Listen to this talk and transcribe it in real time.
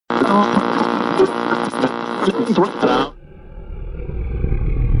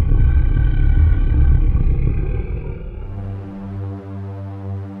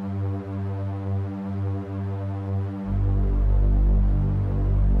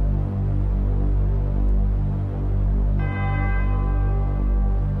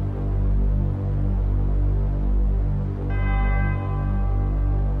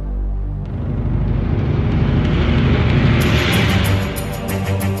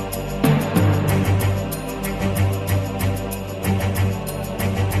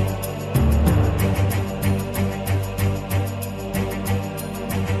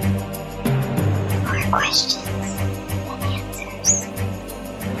Questions and answers.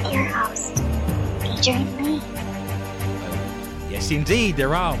 With your host, Adrian Lee. Yes, indeed,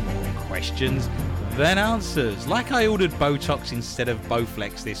 there are more questions than answers. Like I ordered Botox instead of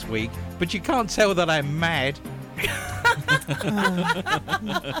Bowflex this week, but you can't tell that I'm mad.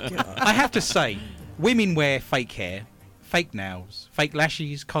 I have to say, women wear fake hair, fake nails, fake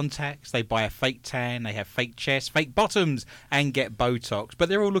lashes, contacts. They buy a fake tan, they have fake chests, fake bottoms, and get Botox. But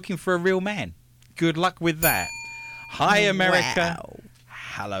they're all looking for a real man. Good luck with that. Hi, America. Wow.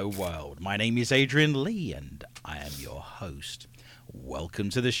 Hello, world. My name is Adrian Lee, and I am your host. Welcome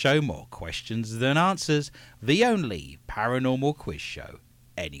to the show, More Questions Than Answers, the only paranormal quiz show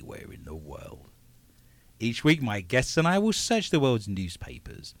anywhere in the world. Each week, my guests and I will search the world's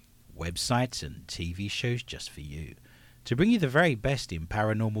newspapers, websites, and TV shows just for you, to bring you the very best in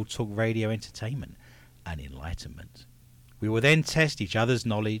paranormal talk radio entertainment and enlightenment. We will then test each other's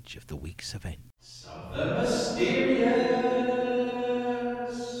knowledge of the week's events. Something mysterious,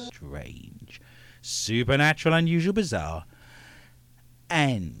 strange, supernatural, unusual, bizarre,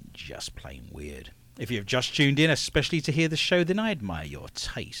 and just plain weird. If you've just tuned in, especially to hear the show, then I admire your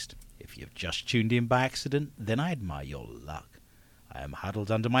taste. If you've just tuned in by accident, then I admire your luck. I am huddled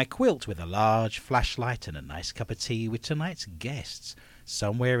under my quilt with a large flashlight and a nice cup of tea with tonight's guests,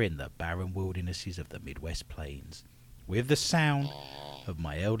 somewhere in the barren wildernesses of the Midwest Plains, with the sound of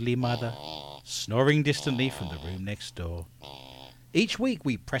my elderly mother snoring distantly from the room next door. Each week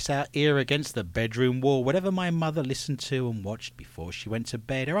we press our ear against the bedroom wall, whatever my mother listened to and watched before she went to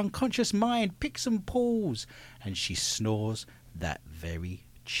bed. Her unconscious mind picks and pulls, and she snores that very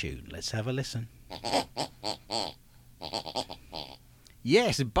tune. Let's have a listen.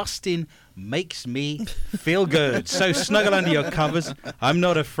 Yes, busting makes me feel good. So snuggle under your covers. I'm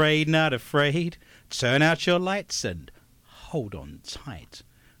not afraid, not afraid. Turn out your lights and hold on tight.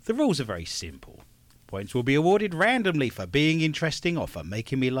 The rules are very simple. Points will be awarded randomly for being interesting or for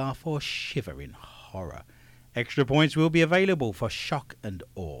making me laugh or shiver in horror. Extra points will be available for shock and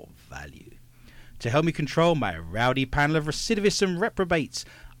awe value. To help me control my rowdy panel of recidivists and reprobates,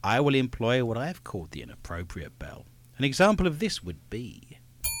 I will employ what I have called the inappropriate bell. An example of this would be: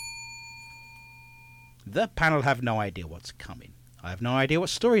 the panel have no idea what's coming. I have no idea what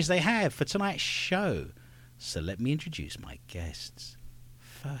stories they have for tonight's show. So let me introduce my guests.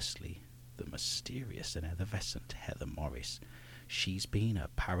 Firstly, the mysterious and effervescent Heather Morris. She's been a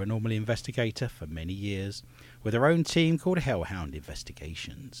paranormal investigator for many years, with her own team called Hellhound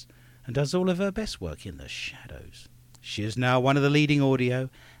Investigations, and does all of her best work in the shadows. She is now one of the leading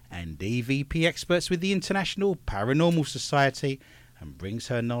audio and EVP experts with the International Paranormal Society, and brings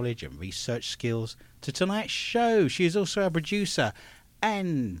her knowledge and research skills to tonight's show. She is also a producer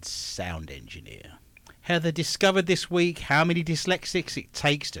and sound engineer. Heather discovered this week how many dyslexics it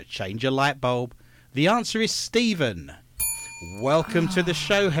takes to change a light bulb. The answer is Stephen. Welcome to the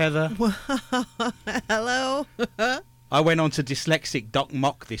show, Heather. Hello. I went on to Dyslexic Doc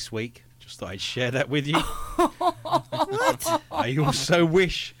Mock this week. Just thought I'd share that with you. What? I also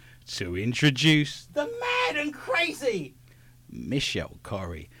wish to introduce the mad and crazy Michelle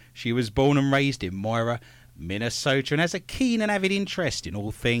Corey. She was born and raised in Moira, Minnesota, and has a keen and avid interest in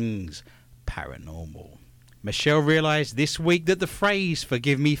all things paranormal. Michelle realized this week that the phrase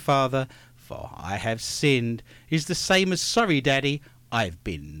 "forgive me, Father, for I have sinned" is the same as "sorry, Daddy, I've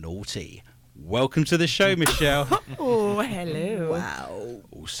been naughty." Welcome to the show, Michelle. Oh, hello. Wow.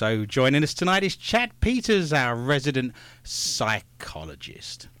 Also joining us tonight is Chad Peters, our resident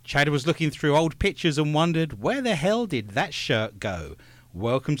psychologist. Chad was looking through old pictures and wondered, where the hell did that shirt go?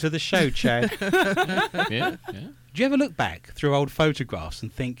 Welcome to the show, Chad. Yeah. Do you ever look back through old photographs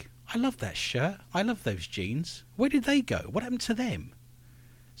and think, I love that shirt, I love those jeans, where did they go? What happened to them?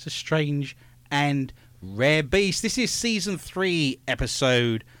 It's a strange and rare beast. This is season 3,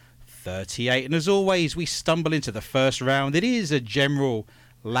 episode 38, and as always we stumble into the first round. It is a general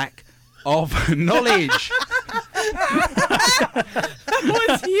lack of knowledge. That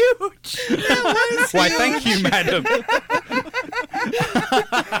was huge. Why, thank you, madam.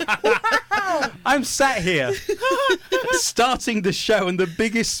 I'm sat here starting the show, and the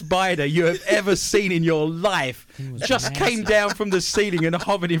biggest spider you have ever seen in your life just came down from the ceiling and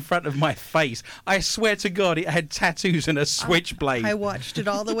hovered in front of my face. I swear to God, it had tattoos and a switchblade. I watched it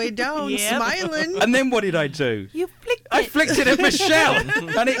all the way down, Yep. smiling. And then what did I do? You flicked I it. flicked it at Michelle,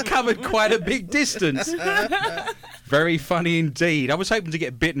 and it covered quite a big distance. Very funny indeed. I was hoping to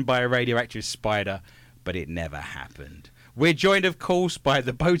get bitten by a radioactive spider, but it never happened. We're joined, of course, by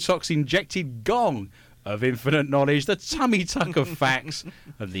the Botox-injected gong of infinite knowledge, the tummy tuck of facts,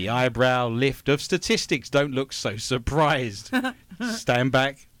 and the eyebrow lift of statistics. Don't look so surprised. Stand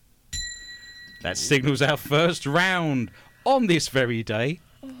back. That signals our first round. On this very day,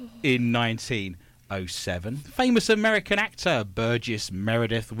 in 1907, famous American actor Burgess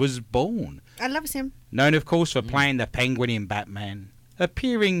Meredith was born. I love him. Known, of course, for playing the Penguin in Batman,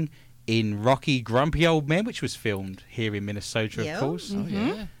 appearing in Rocky Grumpy Old Men, which was filmed here in Minnesota, Yeah. of course. Oh,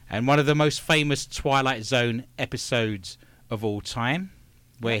 yeah. And one of the most famous Twilight Zone episodes of all time,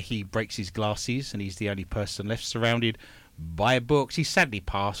 where he breaks his glasses and he's the only person left surrounded by books. He sadly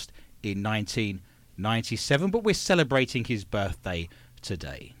passed in 1997, but we're celebrating his birthday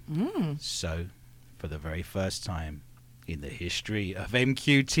today. So, for the very first time in the history of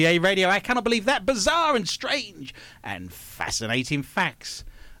MQTA Radio, I cannot believe that bizarre and strange and fascinating facts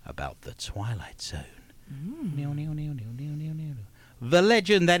about the Twilight Zone. The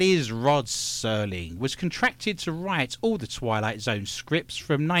legend that is Rod Serling was contracted to write all the Twilight Zone scripts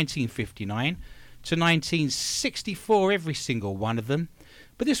from 1959 to 1964, every single one of them.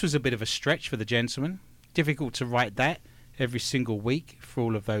 But this was a bit of a stretch for the gentleman. Difficult to write that every single week for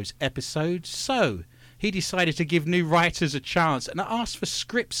all of those episodes. So he decided to give new writers a chance and asked for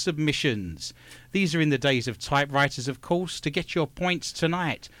script submissions. These are in the days of typewriters, of course. To get your points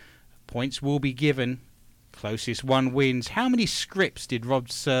tonight, points will be given. Closest one wins. How many scripts did Rod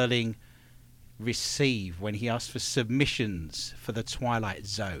Serling receive when he asked for submissions for the Twilight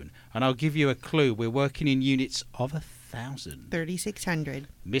Zone? And I'll give you a clue. We're working in units of 1,000. 3,600.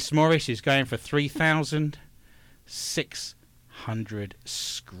 Miss Morris is going for 3,600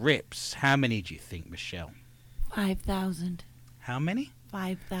 scripts. How many do you think, Michelle? 5,000. How many?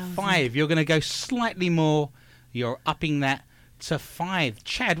 5,000. 5. You're going to go slightly more. You're upping that to 5.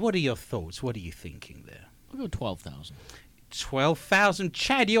 Chad, what are your thoughts? What are you thinking there? I'll go 12,000. 12,000.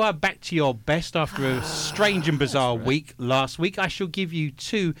 Chad, you are back to your best after a strange and bizarre week last week. I shall give you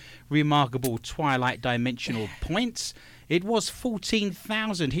 2 remarkable Twilight dimensional points. It was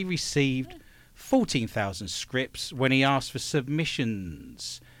 14,000. He received 14,000 scripts when he asked for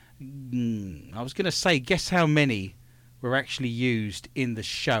submissions. I was going to say, guess how many were actually used in the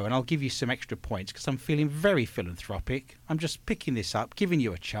show? And I'll give you some extra points because I'm feeling very philanthropic. I'm just picking this up, giving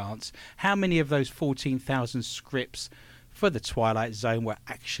you a chance. How many of those 14,000 scripts for the Twilight Zone were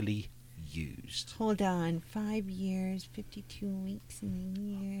actually used? Hold on. 5 years, 52 weeks in a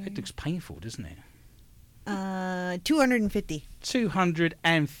year. It looks painful, doesn't it? 250.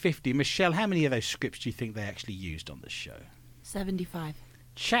 250. Michelle, how many of those scripts do you think they actually used on the show? 75.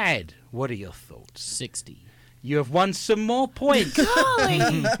 Chad, what are your thoughts? 60. You have won some more points.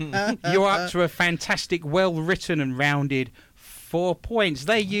 Golly! You're up to a fantastic, well-written and rounded 4 points.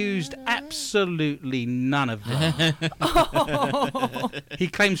 They used absolutely none of them. He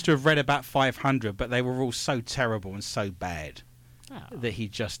claims to have read about 500, but they were all so terrible and so bad that he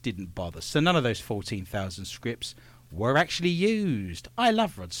just didn't bother. So none of those 14,000 scripts were actually used. I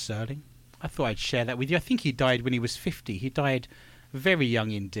love Rod Serling. I thought I'd share that with you. I think he died when he was 50. He died very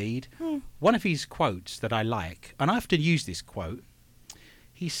young indeed. One of his quotes that I like, and I often use this quote,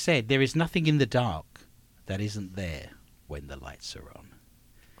 he said, "There is nothing in the dark that isn't there when the lights are on."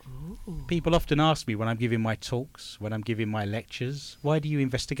 Ooh. People often ask me when I'm giving my talks, when I'm giving my lectures, why do you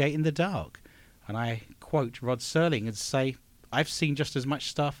investigate in the dark? And I quote Rod Serling and say, I've seen just as much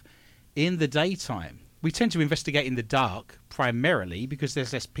stuff in the daytime. We tend to investigate in the dark primarily because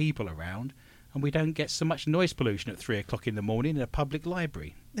there's less people around and we don't get so much noise pollution at 3 o'clock in the morning in a public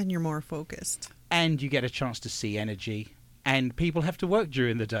library. Then you're more focused. And you get a chance to see energy, and people have to work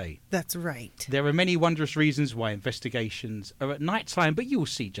during the day. That's right. There are many wondrous reasons why investigations are at night time, but you'll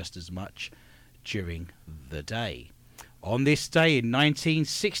see just as much during the day. On this day in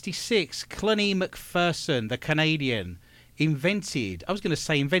 1966, Cluny McPherson, the Canadian, invented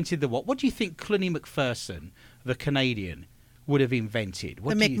the what? What do you think Cluny McPherson, the Canadian, would have invented?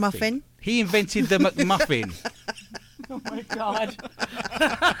 What The do you McMuffin? think? He invented the McMuffin. Oh, my God.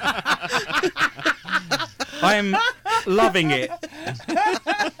 I'm loving it.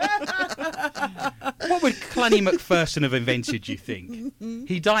 What would Cluny Macpherson have invented, do you think?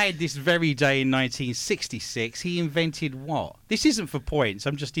 He died this very day in 1966. He invented what? This isn't for points.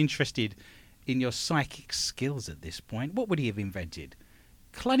 I'm just interested in your psychic skills at this point. What would he have invented?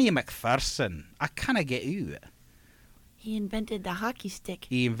 Cluny Macpherson. I can't get you. He invented the hockey stick.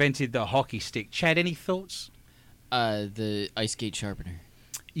 He invented the hockey stick. Chad, any thoughts? The ice skate sharpener.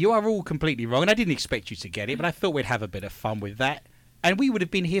 You are all completely wrong, and I didn't expect you to get it, but I thought we'd have a bit of fun with that. And we would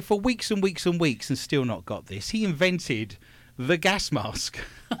have been here for weeks and weeks and weeks and still not got this. He invented the gas mask.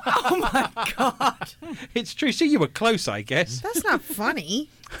 Oh my God. It's true. See, you were close, I guess. That's not funny.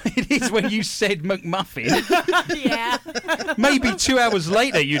 It is when you said McMuffin. Yeah. Maybe 2 hours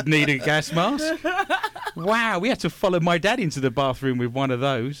later you'd need a gas mask. Wow, we had to follow my dad into the bathroom with one of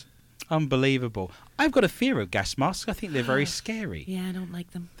those. Unbelievable. I've got a fear of gas masks. I think they're very scary. Yeah, I don't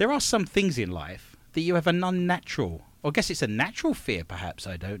like them. There are some things in life that you have an unnatural, or I guess it's a natural fear perhaps,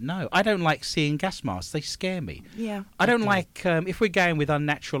 I don't know. I don't like seeing gas masks. They scare me. Yeah. I don't like, if we're going with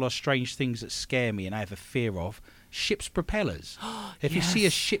unnatural or strange things that scare me and I have a fear of, ship's propellers. If you see a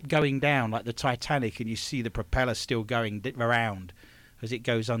ship going down like the Titanic and you see the propeller still going around as it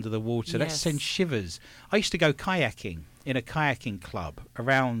goes under the water, that sends shivers. I used to go kayaking in a kayaking club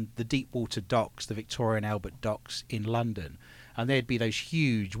around the deep water docks, the Victoria and Albert docks in London. And there'd be those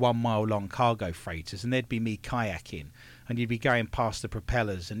huge 1 mile long cargo freighters, and there'd be me kayaking, and you'd be going past the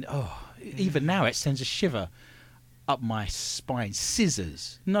propellers, and even now it sends a shiver up my spine.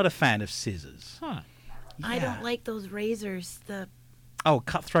 Scissors. Not a fan of scissors. Huh. Yeah. I don't like those razors.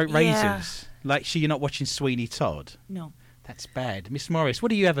 Cutthroat razors. Like, so you're not watching Sweeney Todd? No. That's bad. Miss Morris, what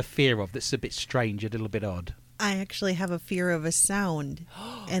do you have a fear of that's a bit strange, a little bit odd? I actually have a fear of a sound,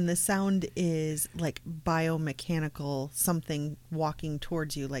 and the sound is like biomechanical, something walking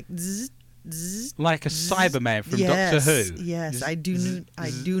towards you, like zzz, zzz, Like a zzz. Cyberman from Yes, Doctor Who. Yes, Zzz, I do. zzz, I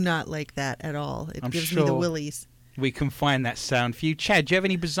zzz. do not like that at all. It I'm gives me the sure willies. We can find that sound for you. Chad, do you have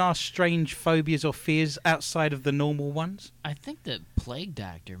any bizarre, strange phobias or fears outside of the normal ones? I think the plague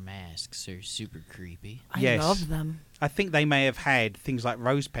doctor masks are super creepy. I love them. I think they may have had things like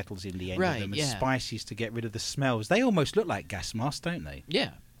rose petals in the end of Right, them as yeah. spices to get rid of the smells. They almost look like gas masks, don't they?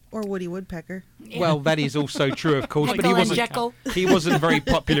 Yeah. Or Woody Woodpecker. Well, that is also true, of course, but Heckle and Jekyll. he wasn't very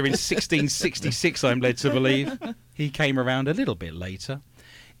popular in 1666, I'm led to believe. He came around a little bit later.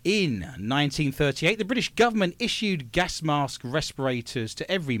 In 1938, the British government issued gas mask respirators to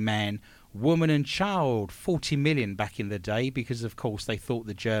every man, woman and child, 40 million back in the day, because, of course, they thought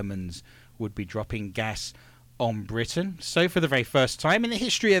the Germans would be dropping gas on Britain. So, for the very first time in the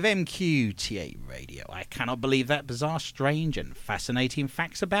history of Mqta Radio, I cannot believe that bizarre, strange and fascinating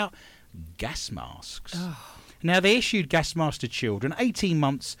facts about gas masks. Now, they issued gas masks to children 18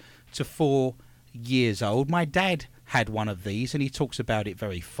 months to 4 years old. My dad had one of these, and he talks about it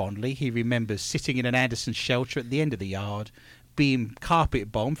very fondly. He remembers sitting in an Anderson shelter at the end of the yard, being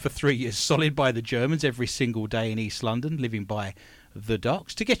carpet bombed for 3 years solid by the Germans every single day in East London, living by the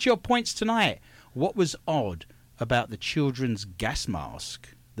docks. To get your points tonight, what was odd about the children's gas mask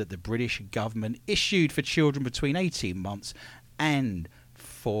that the British government issued for children between 18 months and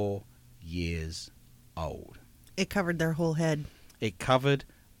 4 years old? It covered their whole head. It covered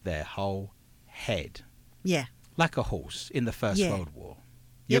their whole head. Yeah. Like a horse in the First Yeah. World War.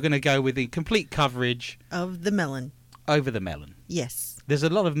 You're going to go with the complete coverage Of the melon. over the melon. Yes. There's a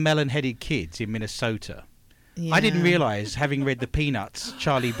lot of melon-headed kids in Minnesota. Yeah. I didn't realise, having read the Peanuts,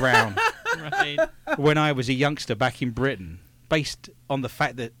 Charlie Brown, Right. when I was a youngster back in Britain, based on the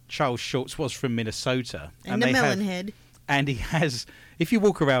fact that Charles Schultz was from Minnesota. And a they melon have- head. And he has, if you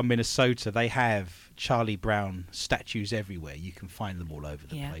walk around Minnesota, they have Charlie Brown statues everywhere. You can find them all over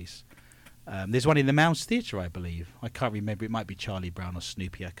the place. There's one in the Mouse Theatre, I believe. I can't remember. It might be Charlie Brown or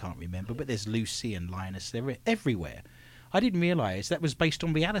Snoopy. I can't remember. But there's Lucy and Linus. They're everywhere. I didn't realise that was based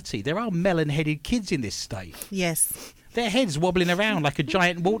on reality. There are melon-headed kids in this state. Yes. Their heads wobbling around like a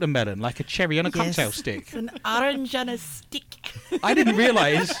giant watermelon, like a cherry on a cocktail stick. It's an orange on a stick. I didn't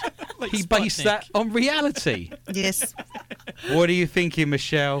realise he based Sputnik. that on reality. Yes. What are you thinking,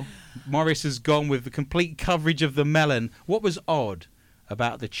 Michelle? Morris has gone with the complete coverage of the melon. What was odd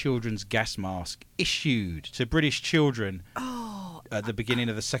about the children's gas mask issued to British children at the beginning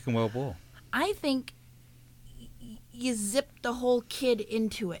of the Second World War? I think you zip the whole kid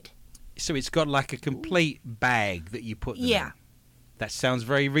into it. So it's got like a complete bag that you put them in. That sounds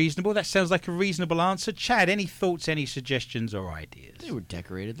very reasonable. That sounds like a reasonable answer. Chad, any thoughts, any suggestions or ideas? They were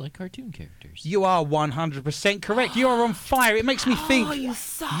decorated like cartoon characters. You are 100% correct. You are on fire. It makes me think you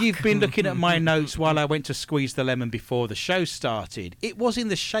suck. you've been looking at my notes while I went to squeeze the lemon before the show started. It was in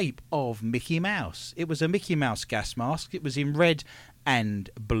the shape of Mickey Mouse. It was a Mickey Mouse gas mask. It was in red and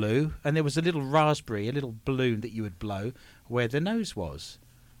blue, and there was a little raspberry, a little balloon that you would blow where the nose was.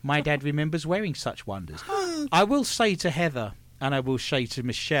 My dad remembers wearing such wonders. I will say to Heather, and I will say to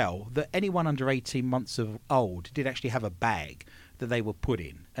Michelle, that anyone under 18 months of old did actually have a bag that they would put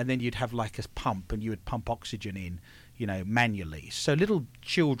in, and then you'd have like a pump, and you would pump oxygen in, manually. So little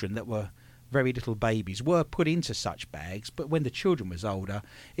children that were very little babies were put into such bags, but when the children was older,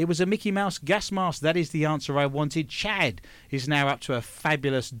 it was a Mickey Mouse gas mask. That is the answer I wanted. Chad is now up to a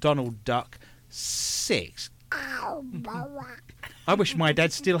fabulous Donald Duck 6. I wish my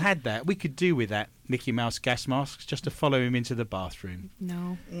dad still had that. We could do with that Mickey Mouse gas mask just to follow him into the bathroom.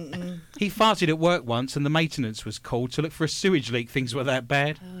 No. He farted at work once and the maintenance was called to look for a sewage leak. Things were that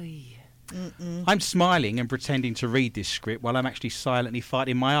bad. I'm smiling and pretending to read this script while I'm actually silently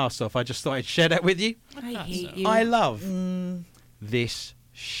farting my arse off. I just thought I'd share that with you. I hate you. I love this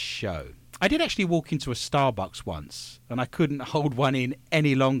show. I did actually walk into a Starbucks once and I couldn't hold one in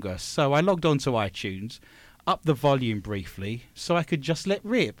any longer, so I logged on to iTunes, upped the volume briefly so I could just let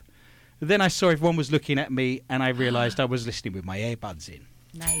rip. Then I saw everyone was looking at me and I realised I was listening with my earbuds in.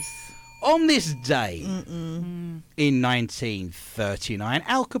 Nice. On this day, in 1939,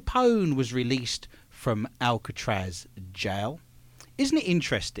 Al Capone was released from Alcatraz jail. Isn't it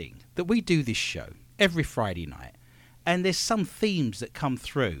interesting that we do this show every Friday night and there's some themes that come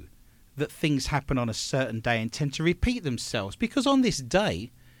through that things happen on a certain day and tend to repeat themselves? Because on this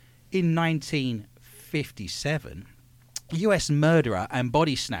day, in 1957, US murderer and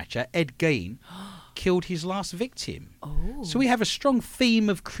body snatcher Ed Gein killed his last victim. So we have a strong theme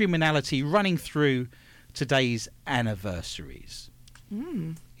of criminality running through today's anniversaries.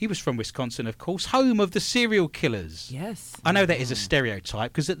 He was from Wisconsin, of course, home of the serial killers. Yes. I know that is a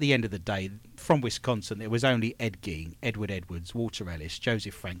stereotype because at the end of the day, from Wisconsin, there was only Ed Gein, Edward Edwards, Walter Ellis,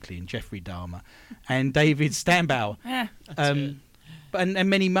 Joseph Franklin, Jeffrey Dahmer, and David Stambaugh. And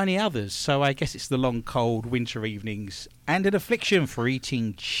many others. So I guess it's the long, cold winter evenings and an affliction for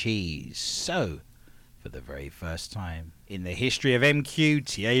eating cheese. So, for the very first time in the history of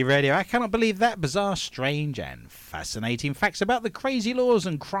MQTA Radio, I cannot believe that bizarre, strange and fascinating facts about the crazy laws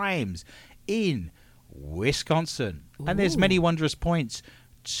and crimes in Wisconsin. And there's many wondrous points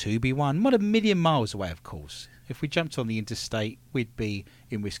to be won. Not a million miles away, of course. If we jumped on the interstate, we'd be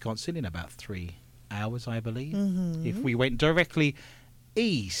in Wisconsin in about 3 hours, I believe. If we went directly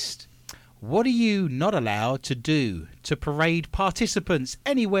east. What are you not allowed to do to parade participants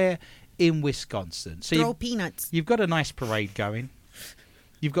anywhere in Wisconsin? So Throw peanuts. You've got a nice parade going.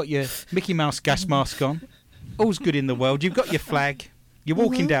 You've got your Mickey Mouse gas mask on. All's good in the world. You've got your flag. You're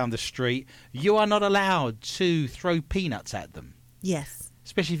walking down the street. You are not allowed to throw peanuts at them. Yes.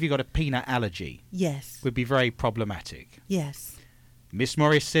 Especially if you've got a peanut allergy. Yes. Would be very problematic. Yes. Miss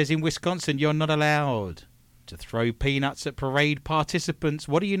Morris says in Wisconsin you're not allowed to throw peanuts at parade participants.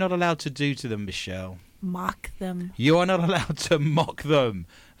 What are you not allowed to do to them, Michelle? Mock them. You are not allowed to mock them.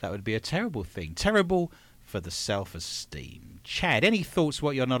 That would be a terrible thing. Terrible for the self-esteem. Chad, any thoughts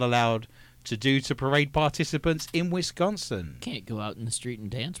what you're not allowed to do to parade participants in Wisconsin? Can't go out in the street and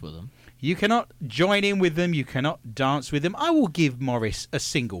dance with them. You cannot join in with them. You cannot dance with them. I will give Morris a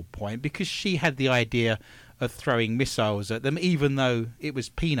single point because she had the idea of throwing missiles at them, even though it was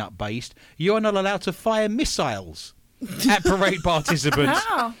peanut based. You are not allowed to fire missiles at parade participants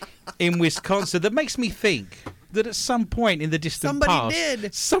in Wisconsin. That makes me think that at some point in the distant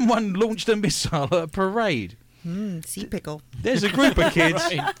past, someone launched a missile at a parade. Sea pickle. There's a group of kids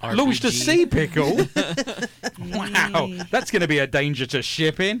launched a sea pickle. Wow, that's going to be a danger to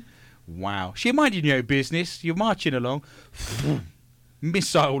ship in. Wow, she minded your business. You're marching along.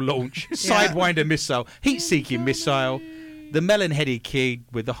 Missile launch, sidewinder missile, heat-seeking missile. The melon-headed kid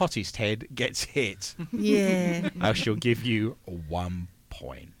with the hottest head gets hit. Yeah. I shall give you 1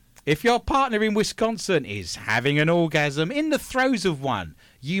 point. If your partner in Wisconsin is having an orgasm in the throes of one,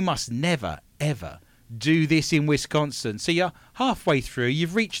 you must never, ever do this in Wisconsin. So you're halfway through,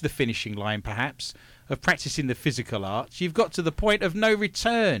 you've reached the finishing line perhaps of practicing the physical arts. You've got to the point of no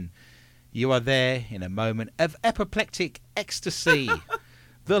return. You are there in a moment of apoplectic ecstasy.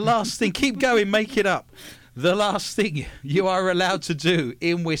 The last thing, keep going, make it up. The last thing you are allowed to do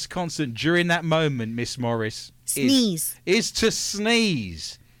in Wisconsin during that moment, Miss Morris, is to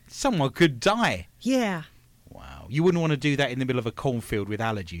sneeze. Someone could die. Yeah. Wow. You wouldn't want to do that in the middle of a cornfield with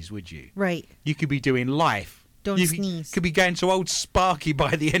allergies, would you? Right. You could be doing life Don't You sneeze. could be going to old Sparky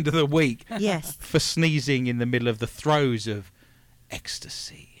by the end of the week Yes. for sneezing in the middle of the throes of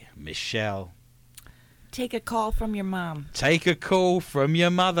ecstasy. Michelle, Take a call from your mom. take a call from your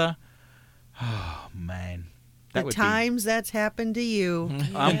mother. Oh, man. That The would times that's happened to you.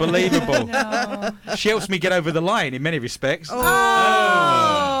 be unbelievable. No. She helps me get over the line in many respects.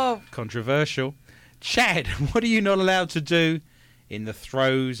 Oh. Controversial. Chad, what are you not allowed to do in the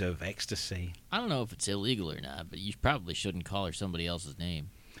throes of ecstasy? I don't know if it's illegal or not, but you probably shouldn't call her somebody else's name.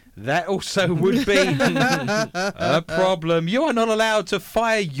 That also would be a problem. You are not allowed to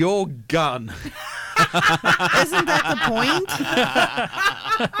fire your gun. Isn't that the point?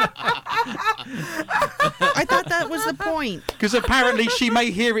 I thought that was the point. Because apparently she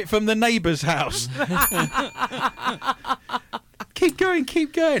may hear it from the neighbour's house. Keep going,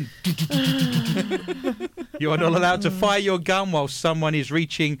 keep going. You are not allowed to fire your gun while someone is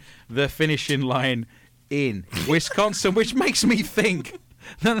reaching the finishing line in Wisconsin, which makes me think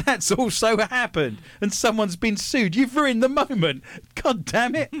that that's also happened and someone's been sued. You've ruined the moment. God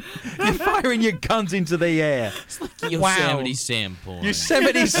damn it. You're firing your guns into the air. Yosemite Sam porn.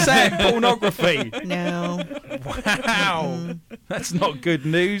 Yosemite Sam pornography. No. Wow. That's not good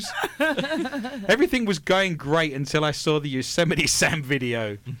news. Everything was going great until I saw the Yosemite Sam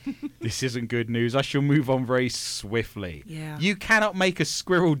video. This isn't good news. I shall move on very swiftly. Yeah. You cannot make a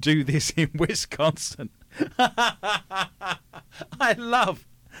squirrel do this in Wisconsin. I love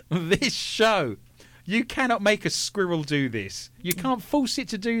this show. You cannot make a squirrel do this. You can't force it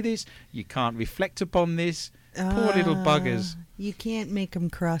to do this. You can't reflect upon this. Poor little buggers. You can't make them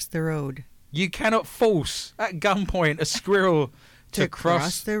cross the road. You cannot force, at gunpoint, a squirrel to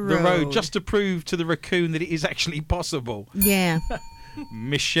cross the road just to prove to the raccoon that it is actually possible. Yeah.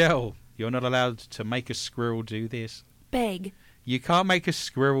 Michelle, you're not allowed to make a squirrel do this. Beg. You can't make a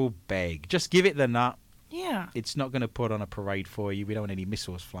squirrel beg. Just give it the nut. Yeah. It's not going to put on a parade for you. We don't want any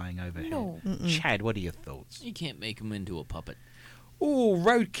missiles flying overhead. No. Chad, what are your thoughts? You can't make him into a puppet. Oh,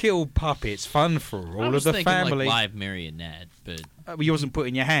 roadkill puppets, fun for all I of was the thinking family. like live marionette, but You wasn't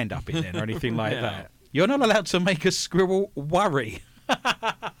putting your hand up in there or anything like No. that. You're not allowed to make a squirrel worry.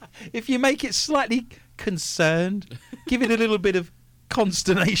 If you make it slightly concerned, give it a little bit of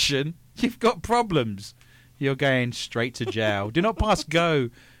consternation, you've got problems. You're going straight to jail. Do not pass go.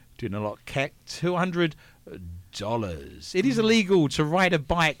 Do not keck $200. It is illegal to ride a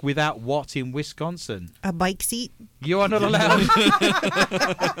bike without what in Wisconsin? A bike seat? You are not allowed.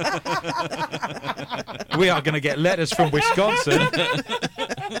 We are going to get letters from Wisconsin.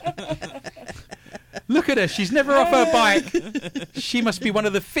 Look at her. She's never off her bike. She must be one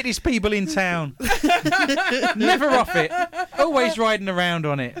of the fittest people in town. Never off it. Always riding around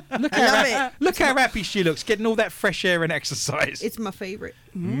on it. Look how happy she looks, getting all that fresh air and exercise. It's my favorite.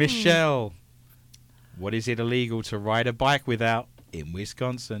 Michelle, what is it illegal to ride a bike without in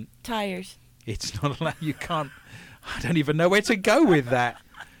Wisconsin? Tires. It's not allowed. You can't. I don't even know where to go with that.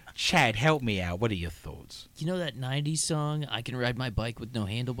 Chad, help me out. What are your thoughts? you know that 90s song, I Can Ride My Bike With No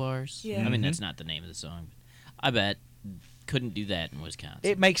Handlebars? Yeah. I mean, that's not the name of the song. I bet couldn't do that in Wisconsin.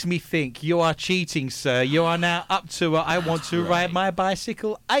 It makes me think you are cheating, sir. You are now up to I want to ride my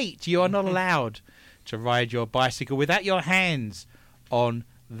bicycle 8. You are not allowed to ride your bicycle without your hands on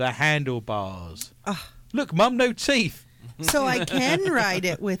the handlebars. Look, Mum, no teeth. So I can ride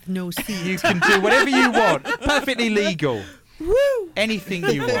it with no seat. You can do whatever you want. Perfectly legal. Woo! Anything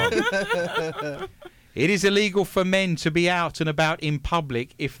you want. It is illegal for men to be out and about in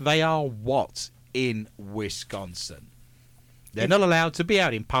public if they are what in Wisconsin? They're not allowed to be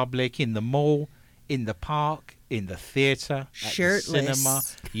out in public, in the mall, in the park, in the theatre, at the Shirtless. cinema.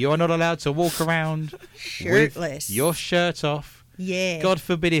 You are not allowed to walk around Shirtless. with your shirt off. Yeah. God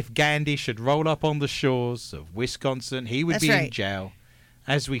forbid if Gandhi should roll up on the shores of Wisconsin, he would That's be in right. jail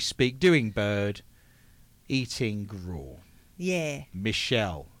as we speak, doing bird, eating gruel. Yeah.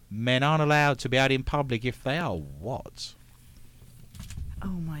 Michelle, men aren't allowed to be out in public if they are what? Oh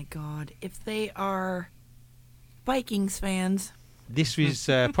my God. If they are Vikings fans. This is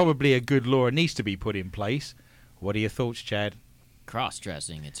probably a good law and needs to be put in place. What are your thoughts, Chad?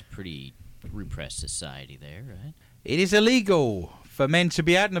 Cross-dressing, it's a pretty repressed society there, right? It is illegal for men to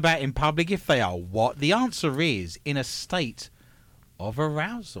be out and about in public if they are what? The answer is in a state of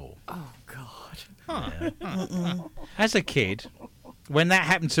arousal. Oh God. As a kid, when that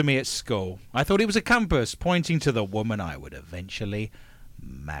happened to me at school, I thought it was a compass pointing to the woman I would eventually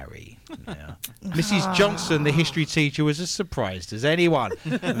marry. Yeah. Mrs. Johnson, the history teacher, was as surprised as anyone.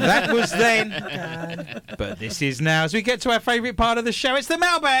 That was then. But this is now. As we get to our favourite part of the show, it's the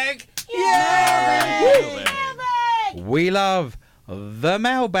mailbag. Yay! We love the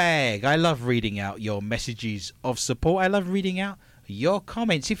mailbag. I love reading out your messages of support. I love reading out your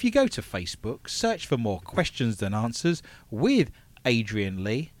comments. If you go to Facebook, search for More Questions Than Answers with Adrian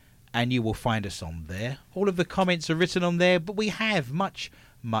Lee, and you will find us on there. All of the comments are written on there, but we have much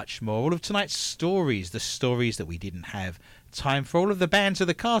more. All of tonight's stories, the stories that we didn't have time for, all of the banter,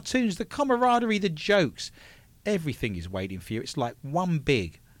 the cartoons, the camaraderie, the jokes, everything is waiting for you. It's like one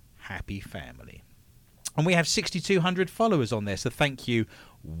big happy family. And we have 6,200 followers on there, so thank you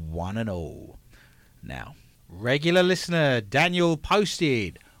one and all. Now, regular listener Daniel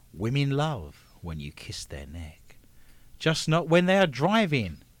posted, women love when you kiss their neck. Just not when they are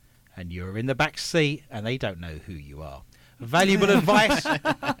driving and you're in the back seat and they don't know who you are. Valuable advice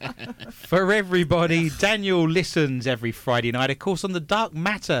for everybody. Daniel listens every Friday night, of course, on the Dark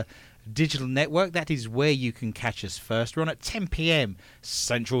Matter digital network. That is where you can catch us first. We're on at 10 p.m.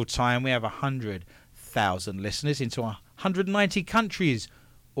 Central Time. We have 100,000 listeners into 190 countries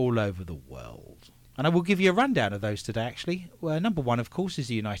all over the world. And I will give you a rundown of those today, actually. Number 1, of course, is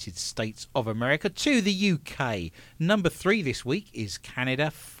the United States of America. 2, the UK. Number 3 this week is Canada.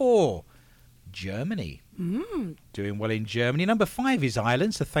 4, Germany. Doing well in Germany. Number 5 is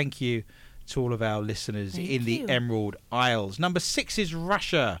Ireland, so thank you to all of our listeners in the Emerald Isles. Number 6 is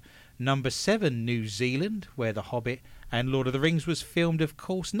Russia. Number 7, New Zealand, where The Hobbit and Lord of the Rings was filmed, of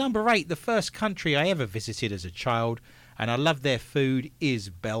course. Number 8, the first country I ever visited as a child, and I love their food, is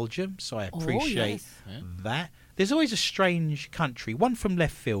Belgium, so I appreciate that. There's always a strange country, one from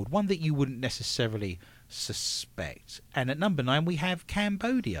left field, one that you wouldn't necessarily suspect. And at number 9 we have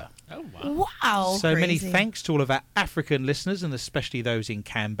Cambodia. Oh, wow. Wow. So many Crazy. thanks to all of our African listeners, and especially those in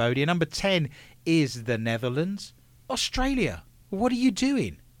Cambodia. Number 10 is the Netherlands. Australia, what are you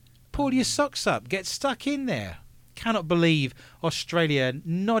doing? Pull your socks up, get stuck in there. Cannot believe Australia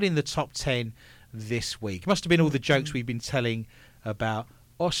not in the top 10 this week. Must have been all the jokes we've been telling about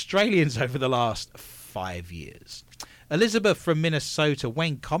Australians over the last 5 years. Elizabeth from Minnesota,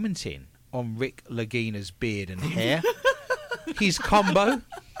 when commenting on Rick Lagina's beard and hair, his combo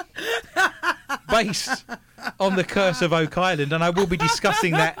based on the Curse of Oak Island, and I will be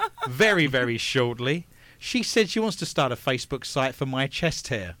discussing that very, very shortly. She said she wants to start a Facebook site for my chest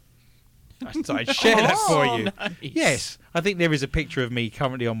hair. I thought I'd share that for you. Nice. Yes, I think there is a picture of me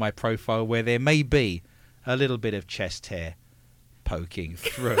currently on my profile where there may be a little bit of chest hair poking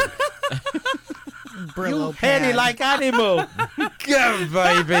through. Brillo You hairy pad. like animal. Go,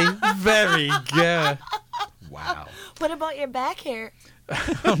 baby. Very good. Wow. What about your back hair?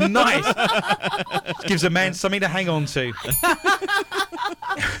 Oh, nice. Gives a man something to hang on to.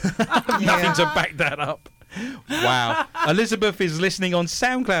 Nothing to back that up. Wow. Elizabeth is listening on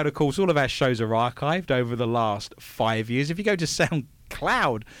SoundCloud, of course. All of our shows are archived over the last 5 years. If you go to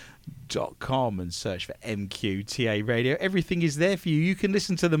soundcloud.com and search for MQTA Radio, everything is there for you. You can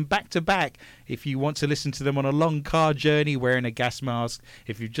listen to them back to back if you want to listen to them on a long car journey wearing a gas mask,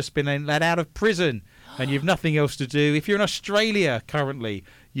 if you've just been let out of prison and you've nothing else to do. If you're in Australia currently,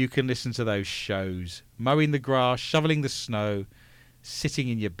 you can listen to those shows. Mowing the grass, shoveling the snow, sitting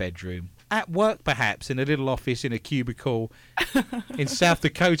in your bedroom. At work, perhaps, in a little office in a cubicle in South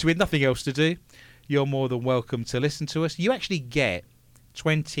Dakota with nothing else to do, you're more than welcome to listen to us. You actually get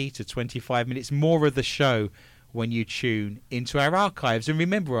 20 to 25 minutes more of the show when you tune into our archives. And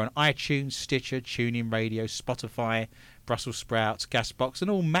remember, we're on iTunes, Stitcher, TuneIn Radio, Spotify, Brussels Sprouts, Gasbox, and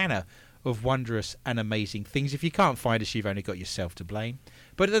all manner of wondrous and amazing things. If you can't find us, you've only got yourself to blame.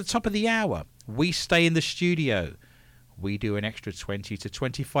 But at the top of the hour, we stay in the studio. We do an extra 20 to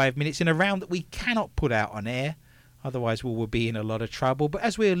 25 minutes in a round that we cannot put out on air. Otherwise, we will be in a lot of trouble. But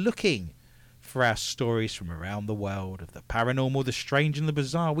as we're looking for our stories from around the world of the paranormal, the strange and the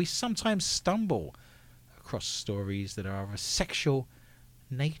bizarre, we sometimes stumble across stories that are of a sexual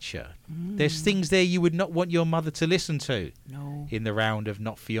nature. There's things there you would not want your mother to listen to. No. In the round of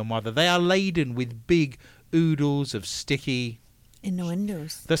Not For Your Mother. They are laden with big oodles of sticky,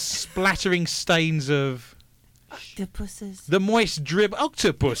 Innuendos. the splattering stains of Octopuses. the moist drip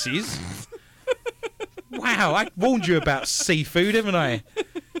octopuses. Wow, I warned you about seafood, haven't I?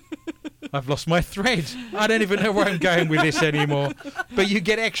 I've lost my thread. I don't even know where I'm going with this anymore. But you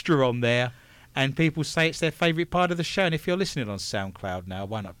get extra on there, and people say it's their favourite part of the show. And if you're listening on SoundCloud now,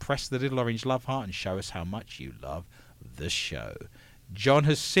 why not press the little orange love heart and show us how much you love the show. John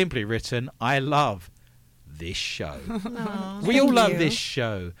has simply written, I love this show. We all love this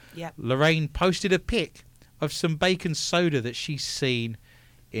show. Yep. Lorraine posted a pic of some bacon soda that she's seen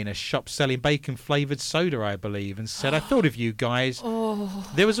in a shop selling bacon flavoured soda, I believe, and said, I thought of you guys.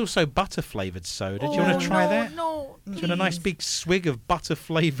 There was also butter flavoured soda. Do you want to try that? No. Do you want a nice big swig of butter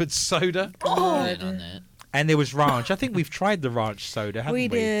flavoured soda? In on that. And there was ranch. I think we've tried the ranch soda, haven't we? We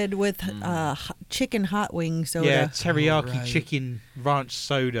did with chicken hot wing soda. Yeah, teriyaki right. chicken ranch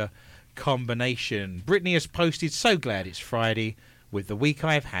soda combination. Brittany has posted, so glad it's Friday. With the week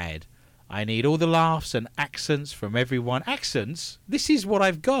I've had, I need all the laughs and accents from everyone. Accents? This is what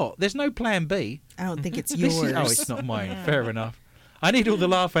I've got. There's no plan B. I don't think it's This yours. is, oh, it's not mine. Fair enough. I need all the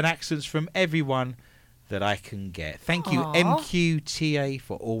laugh and accents from everyone that I can get. Thank you, Mqta,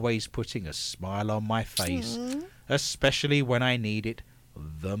 for always putting a smile on my face, especially when I need it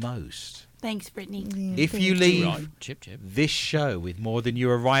the most. Thanks, Brittany. If you leave Right. Chip. this show with more than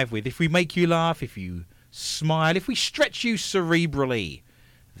you arrive with, if we make you laugh, if you smile, if we stretch you cerebrally,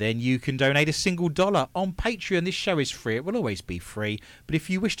 then you can donate a single $1 on Patreon. This show is free. It will always be free. But if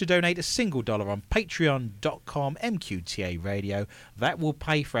you wish to donate a single $1 on patreon.com, MQTA Radio, that will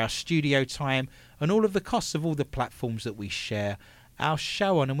pay for our studio time and all of the costs of all the platforms that we share our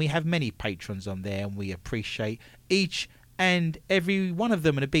show on. And we have many patrons on there, and we appreciate each and every one of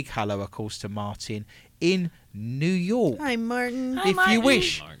them. And a big hello, of course, to Martin in New York. Hi, Martin. Hi, If Martin. you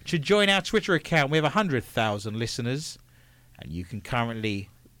wish to join our Twitter account, we have 100,000 listeners, and you can currently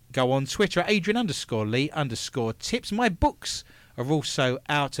go on Twitter at Adrian_Lee_tips. My books are also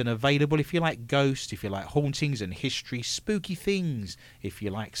out and available if you like ghosts, if you like hauntings and history, spooky things, if you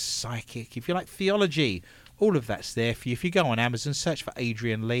like psychic, if you like theology. All of that's there for you. If you go on Amazon, search for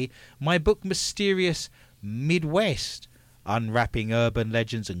Adrian Lee. My book, Mysterious Midwest, Unwrapping Urban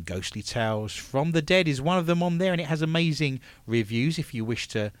Legends and Ghostly Tales from the Dead, is one of them on there, and it has amazing reviews if you wish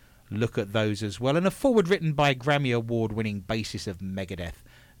to look at those as well. And a forward written by Grammy Award-winning bassist of Megadeth,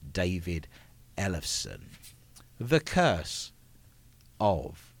 David Ellefson. The Curse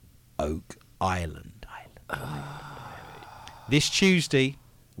of Oak Island. This Tuesday,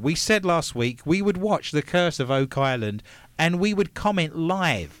 we said last week we would watch The Curse of Oak Island, and we would comment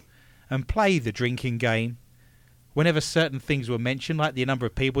live and play the drinking game whenever certain things were mentioned, like the number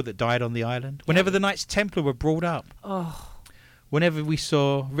of people that died on the island, whenever the Knights Templar were brought up. Whenever we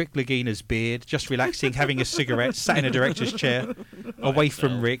saw Rick Lagina's beard, just relaxing, having a cigarette, sat in a director's chair, away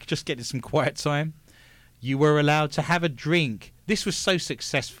from Rick, just getting some quiet time. You were allowed to have a drink. This was so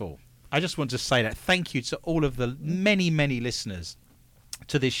successful. I just want to say that. Thank you to all of the many, many listeners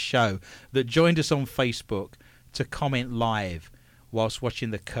to this show that joined us on Facebook to comment live whilst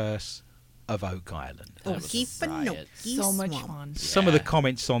watching The Curse of Oak Island. Okie riot. Pinokie So much swamp. fun. Some of the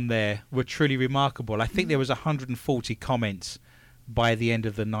comments on there were truly remarkable. I think there was 140 comments by the end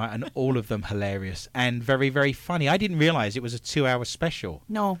of the night, and all of them hilarious and very, very funny. I didn't realise it was a 2-hour special.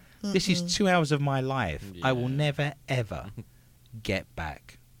 No. This is 2 hours of my life. I will Yeah. never, ever get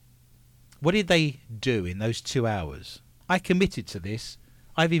back. What did they do in those 2 hours? I committed to this.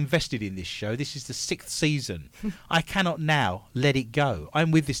 I've invested in this show. This is the 6th season. I cannot now let it go.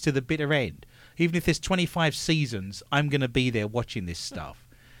 I'm with this to the bitter end. Even if there's 25 seasons, I'm going to be there watching this stuff.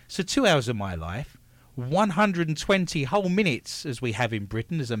 So 2 hours of my life, 120 whole minutes, as we have in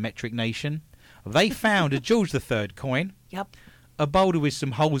Britain as a metric nation. They found a George III coin, Yep. a boulder with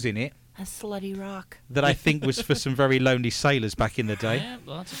some holes in it, A slutty rock. that I think was for some very lonely sailors back in the day, Yeah,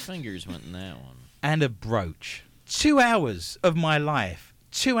 lots of fingers went in that one. and a brooch. 2 hours of my life.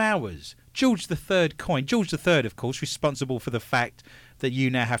 2 hours. George III coin. George III, of course, responsible for the fact that you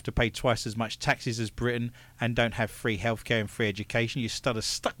now have to pay twice as much taxes as Britain and don't have free healthcare and free education. You're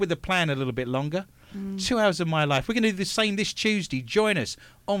stuck with the plan a little bit longer. 2 hours of my life. We're going to do the same this Tuesday. Join us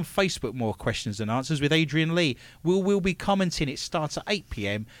on Facebook, More Questions and Answers with Adrian Lee. We'll be commenting. It starts at 8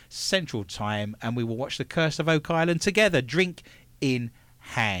 p.m. Central Time, and we will watch The Curse of Oak Island together, drink in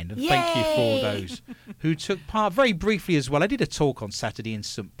hand. And thank you for all Yay! those who took part. Very briefly as well, I did a talk on Saturday in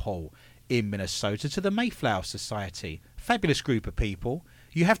St. Paul in Minnesota to the Mayflower Society. Fabulous group of people.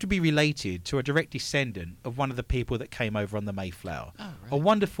 You have to be related to a direct descendant of one of the people that came over on the Mayflower. Oh, right. A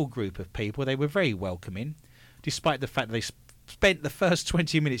wonderful group of people. They were very welcoming, despite the fact that they spent the first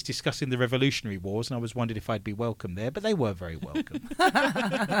 20 minutes discussing the Revolutionary Wars, and I was wondering if I'd be welcome there, but they were very welcome.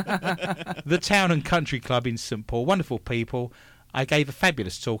 The Town and Country Club in St. Paul, wonderful people. I gave a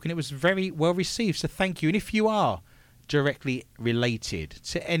fabulous talk, and it was very well received, so thank you. And if you are directly related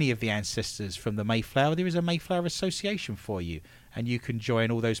to any of the ancestors from the Mayflower, there is a Mayflower Association for you, and you can join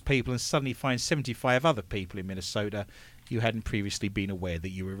all those people and suddenly find 75 other people in Minnesota you hadn't previously been aware that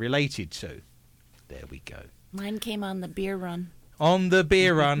you were related to. There we go. Mine came on the beer run. On the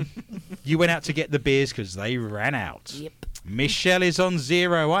beer run, you went out to get the beers because they ran out. Yep. Michelle is on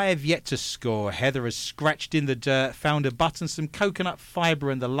 0. I have yet to score. Heather has scratched in the dirt, found a button, some coconut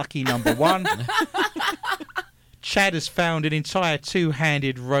fibre, and the lucky number 1. Chad has found an entire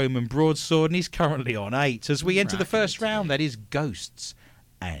 2-handed Roman broadsword, and he's currently on 8. As we enter the first round, that is Ghosts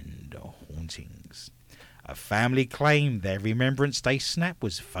and Hauntings. A family claimed their Remembrance Day snap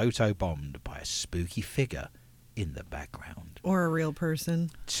was photobombed by a spooky figure in the background. Or a real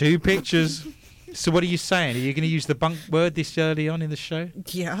person. 2 pictures. So what are you saying? Are you going to use the bunk word this early on in the show?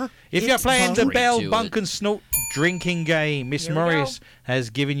 Yeah. If you're playing the bunk. Bell Straight to Bunk it. and Snort drinking game, Miss Here we Morris has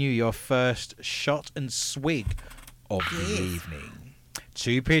given you your first shot and swig of the Yes. evening.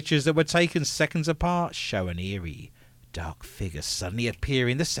 2 pictures that were taken seconds apart show an eerie, dark figure suddenly appear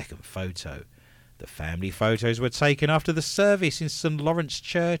in the second photo. The family photos were taken after the service in St Lawrence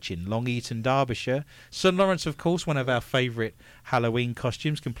Church in Long Eaton, Derbyshire. St Lawrence, of course, one of our favourite Halloween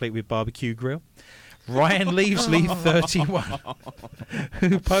costumes, complete with barbecue grill. Ryan Leavesley, 31,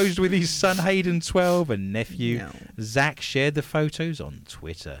 who posed with his son Hayden, 12, and nephew No. Zach, shared the photos on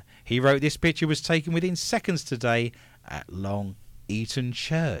Twitter. He wrote, "This picture was taken within seconds today at Long Eaton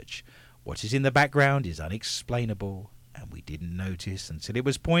Church. What is in the background is unexplainable, and we didn't notice until it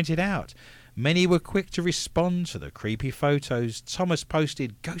was pointed out. Many were quick to respond to the creepy photos. Thomas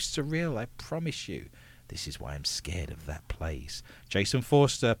posted, 'Ghosts are real, I promise you. This is why I'm scared of that place.' Jason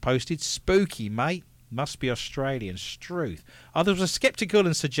Forster posted, 'Spooky, mate. Must be Australian. Struth.' Others were sceptical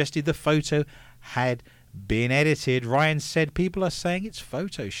and suggested the photo had been edited. Ryan said, 'People are saying it's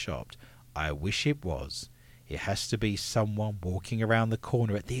photoshopped. I wish it was. It has to be someone walking around the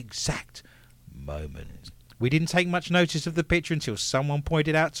corner at the exact moment.' We didn't take much notice of the picture until someone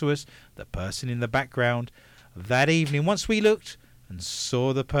pointed out to us the person in the background that evening. Once we looked and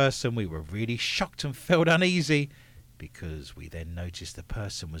saw the person, we were really shocked and felt uneasy because we then noticed the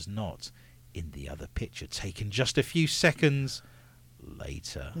person was not in the other picture, taken just a few seconds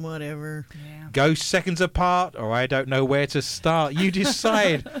later. Whatever. Yeah. Go seconds apart, or I don't know where to start. You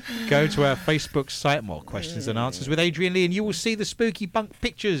decide. Go to our Facebook site, More Questions and Answers with Adrian Lee, and you will see the spooky bunk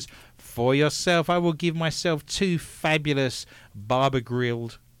pictures for yourself. I will give myself 2 fabulous barber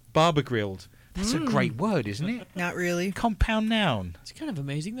grilled. That's a great word, isn't it? Not really. Compound noun. It's kind of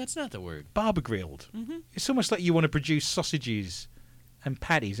amazing. That's not the word. Barber grilled. Mm-hmm. It's almost like you want to produce sausages and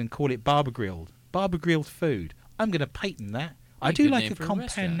patties and call it barber grilled. Barber grilled food. I'm going to patent that. I Be a do good like name a for a compound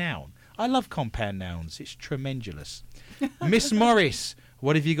restaurant. noun. I love compound nouns. It's tremendous. Miss Morris,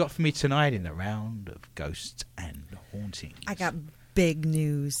 what have you got for me tonight in the round of ghosts and hauntings? I got big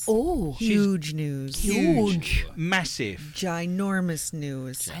news. Oh, Huge news. huge. Massive. Ginormous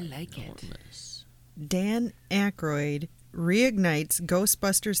news. I like it. Enormous. Dan Aykroyd reignites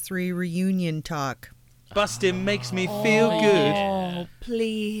Ghostbusters 3 reunion talk. Busting makes me feel good. Oh,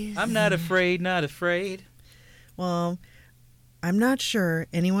 please. I'm not afraid, not afraid. Well, I'm not sure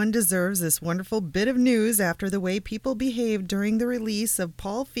anyone deserves this wonderful bit of news after the way people behaved during the release of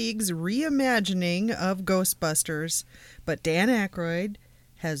Paul Feig's reimagining of Ghostbusters, but Dan Aykroyd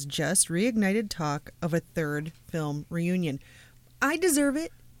has just reignited talk of a 3rd film reunion. I deserve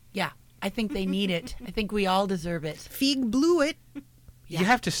it. Yeah, I think they need it. I think we all deserve it. Feig blew it. You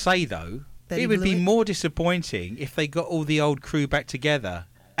have to say, though, That he it would blew be it? more disappointing if they got all the old crew back together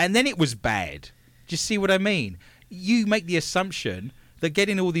and then it was bad. Do you see what I mean? You make the assumption that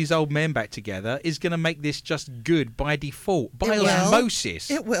getting all these old men back together is going to make this just good by default, by It will. osmosis.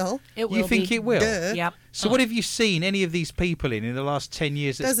 It will. It will You think be. it will? Duh. Yep. So what have you seen any of these people in the last 10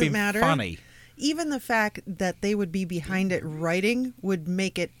 years that's Doesn't been matter. funny? Even the fact that they would be behind it writing would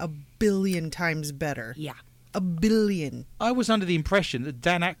make it a billion times better. Yeah. A billion. I was under the impression that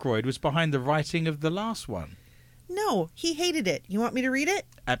Dan Aykroyd was behind the writing of the last one. No, he hated it. You want me to read it?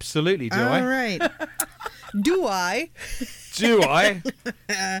 Absolutely, do All I? right. Do I? Do I?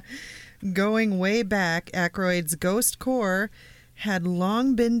 Going way back, Aykroyd's Ghost Corps had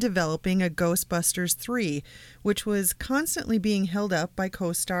long been developing a Ghostbusters 3, which was constantly being held up by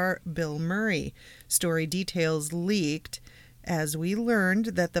co-star Bill Murray. Story details leaked as we learned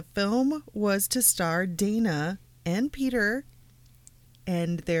that the film was to star Dana and Peter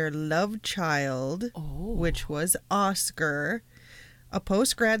and their love child, which was Oscar, a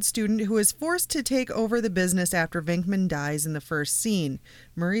post-grad student who is forced to take over the business after Venkman dies in the first scene.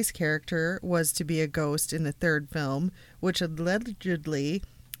 Murray's character was to be a ghost in the 3rd film, which allegedly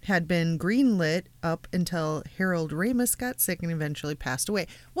had been greenlit up until Harold Ramis got sick and eventually passed away.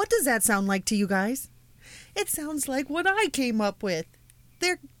 What does that sound like to you guys? It sounds like what I came up with.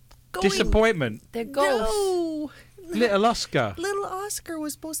 They're going... Disappointment. They're ghosts. No! Little Oscar. Little Oscar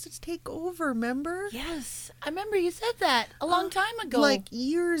was supposed to take over, remember? Yes, I remember you said that a long time ago. Like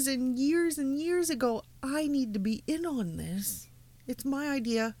years and years and years ago. I need to be in on this. It's my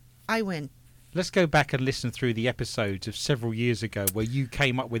idea. I win. Let's go back and listen through the episodes of several years ago where you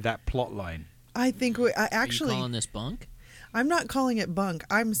came up with that plot line. I think Are you actually, calling this bunk? I'm not calling it bunk.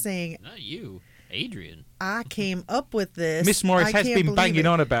 I'm saying Not you. Adrian. I came up with this. Miss Morris I has can't been believe banging it.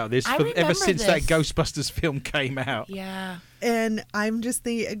 on about this I ever remember since that this. Ghostbusters film came out. Yeah. And I'm just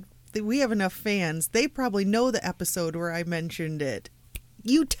thinking, we have enough fans. They probably know the episode where I mentioned it.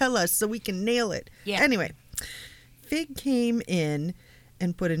 You tell us so we can nail it. Yeah. Anyway, Fig came in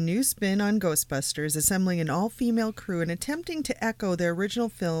and put a new spin on Ghostbusters, assembling an all-female crew and attempting to echo the original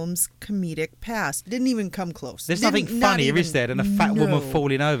film's comedic past. Didn't even come close. There's Didn't- nothing not funnier, even- is there, than a fat woman No.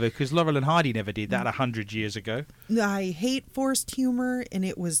 falling over? Because Laurel and Hardy never did that 100 years ago. I hate forced humor, and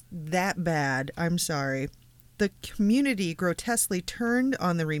it was that bad. I'm sorry. The community grotesquely turned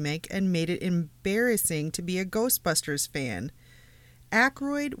on the remake and made it embarrassing to be a Ghostbusters fan.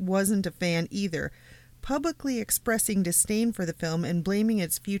 Aykroyd wasn't a fan either, publicly expressing disdain for the film and blaming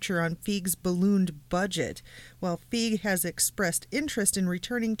its future on Feig's ballooned budget, while Feig has expressed interest in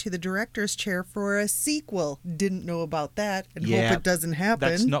returning to the director's chair for a sequel. Didn't know about that and hope it doesn't happen.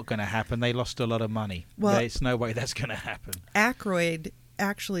 That's not going to happen. They lost a lot of money. Well- There's no way that's going to happen. Aykroyd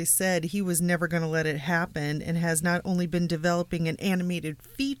actually said he was never going to let it happen and has not only been developing an animated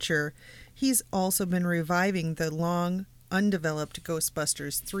feature, he's also been reviving the long, undeveloped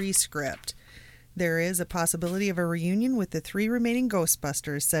Ghostbusters 3 script. There is a possibility of a reunion with the 3 remaining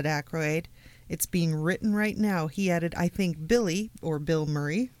Ghostbusters, said Aykroyd. It's being written right now. He added, I think Billy, or Bill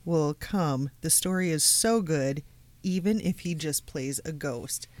Murray, will come. The story is so good, even if he just plays a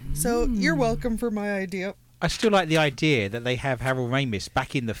ghost. So you're welcome for my idea. I still like the idea that they have Harold Ramis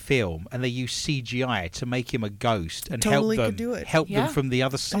back in the film and they use CGI to make him a ghost and Totally help could do them it. help Yeah. them from the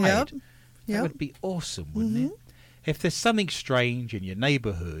other side. Yep. That Yep. would be awesome, wouldn't it? If there's something strange in your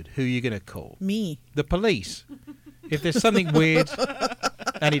neighbourhood, who are you going to call? Me. The police. If there's something weird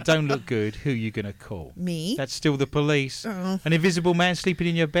and it don't look good, who are you going to call? Me. That's still the police. Oh. An invisible man sleeping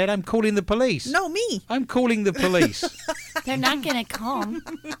in your bed, I'm calling the police. No, me. I'm calling the police. They're not going to come.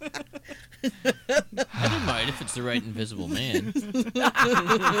 I don't mind if it's the right invisible man.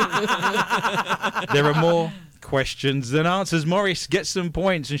 There are more questions than answers. Morris gets some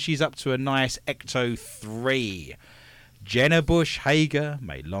points and she's up to a nice Ecto 3. Jenna Bush Hager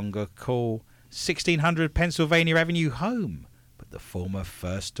may longer call 1600 Pennsylvania Avenue home, but the former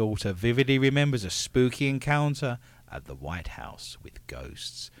first daughter vividly remembers a spooky encounter at the White House with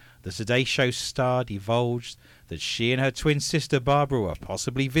ghosts. The Today Show star divulged that she and her twin sister Barbara were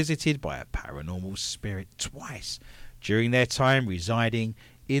possibly visited by a paranormal spirit twice during their time residing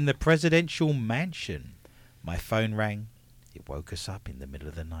in the presidential mansion. My phone rang. It woke us up in the middle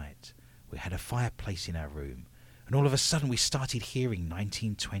of the night. We had a fireplace in our room, and all of a sudden we started hearing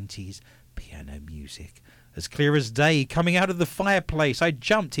 1920s piano music, as clear as day, coming out of the fireplace. I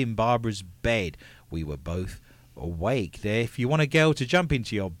jumped in Barbara's bed. We were both awake there. If you want a girl to jump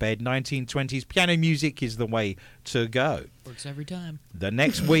into your bed, 1920s piano music is the way to go. Works every time. The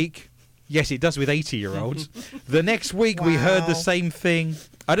next week, yes, it does with 80-year-olds. The next week we heard the Wow. same thing.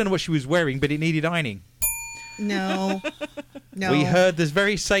 I don't know what she was wearing, but it needed ironing. No. No. We heard the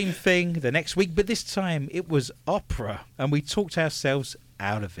very same thing the next week, but this time it was opera, and we talked ourselves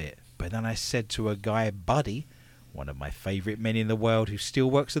out of it. But then I said to a guy, Buddy, one of my favourite men in the world who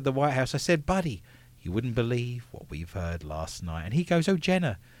still works at the White House, I said, Buddy, you wouldn't believe what we've heard last night. And he goes, oh,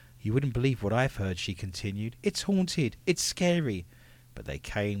 Jenna, you wouldn't believe what I've heard, she continued. It's haunted. It's scary. But they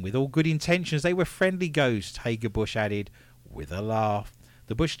came with all good intentions. They were friendly ghosts, Hager Bush added, with a laugh.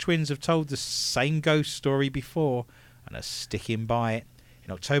 The Bush twins have told the same ghost story before and are sticking by it.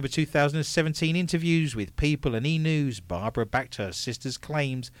 In October 2017 interviews with People and E! News, Barbara backed her sister's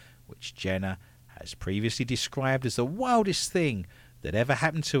claims, which Jenna has previously described as the wildest thing that ever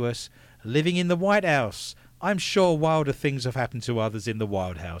happened to us living in the White House. I'm sure wilder things have happened to others in the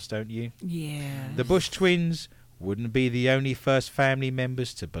Wild House, don't you? Yeah. The Bush twins wouldn't be the only first family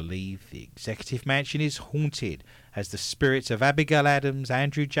members to believe the executive mansion is haunted, as the spirits of Abigail Adams,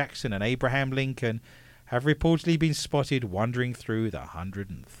 Andrew Jackson and Abraham Lincoln have reportedly been spotted wandering through the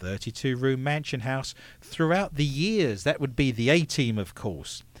 132-room mansion house throughout the years. That would be the A-team, of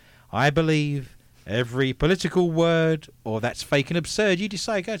course. I believe every political word, or that's fake and absurd. You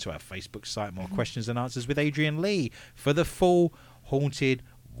decide. Go to our Facebook site, More Questions and Answers with Adrian Lee, for the full haunted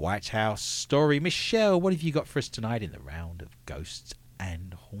White House story. Michelle, what have you got for us tonight in the round of ghosts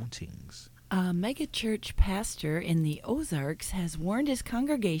and hauntings? A megachurch pastor in the Ozarks has warned his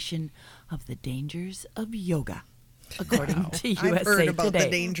congregation of the dangers of yoga, according to USA I've heard about Today. the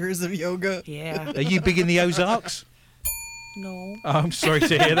dangers of yoga. Yeah. Are you big in the Ozarks? No. Oh, I'm sorry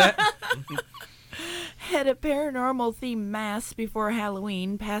to hear that. At a paranormal-themed mass before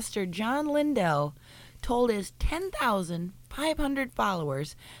Halloween, Pastor John Lindell told his 10,500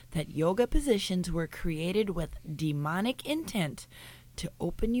 followers that yoga positions were created with demonic intent to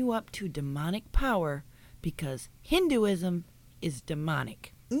open you up to demonic power because Hinduism is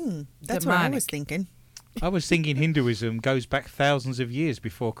demonic. That's what I was thinking. I was thinking Hinduism goes back thousands of years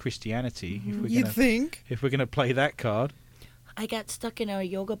before Christianity. You'd think? If we're going to play that card. I got stuck in a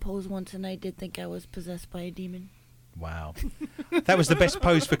yoga pose once and I did think I was possessed by a demon. Wow. That was the best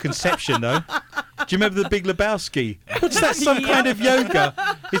pose for conception, though. Do you remember the Big Lebowski? What's that, some kind of yoga?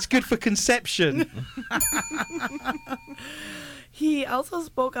 It's good for conception. He also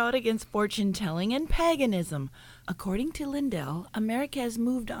spoke out against fortune-telling and paganism. According to Lindell, America has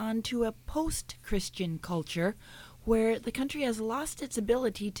moved on to a post-Christian culture where the country has lost its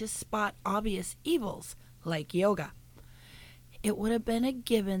ability to spot obvious evils, like yoga. It would have been a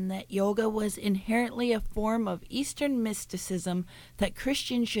given that yoga was inherently a form of Eastern mysticism that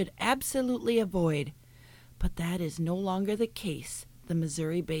Christians should absolutely avoid. But that is no longer the case, the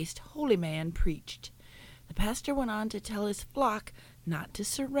Missouri-based holy man preached. The pastor went on to tell his flock not to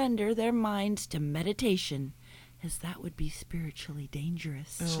surrender their minds to meditation, as that would be spiritually dangerous.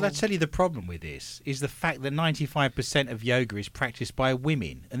 So let's tell you the problem with this is the fact that 95% of yoga is practiced by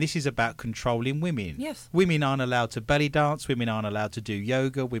women, and this is about controlling women. Yes. Women aren't allowed to belly dance, women aren't allowed to do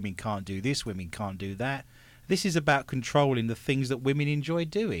yoga, women can't do this, women can't do that. This is about controlling the things that women enjoy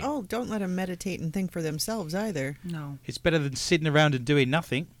doing. Oh, don't let them meditate and think for themselves either. No. It's better than sitting around and doing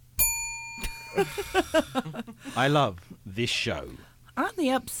nothing. I love this show. On the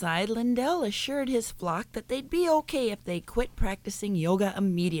upside, Lindell assured his flock that they'd be okay if they quit practicing yoga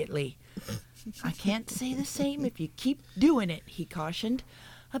immediately. I can't say the same if you keep doing it, he cautioned.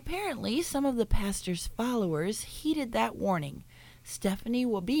 Apparently, some of the pastor's followers heeded that warning. Stephanie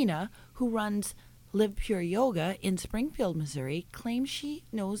Wabina, who runs Live Pure Yoga in Springfield, Missouri, claims she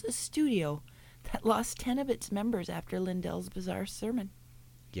knows a studio that lost 10 of its members after Lindell's bizarre sermon.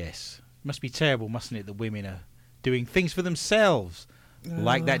 Yes. Must be terrible, mustn't it, that women are doing things for themselves,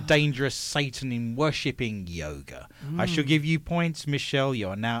 like that dangerous Satan worshipping yoga. I shall give you points, Michelle. You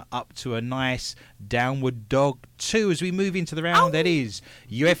are now up to a nice downward dog 2 as we move into the round that is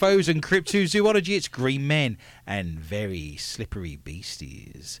UFOs and cryptozoology. It's green men and very slippery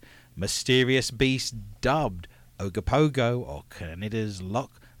beasties. Mysterious beast dubbed Ogopogo, or Canada's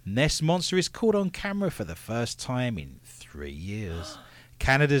Loch Ness Monster, is caught on camera for the first time in 3 years.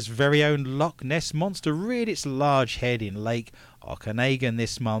 Canada's very own Loch Ness Monster reared its large head in Lake Okanagan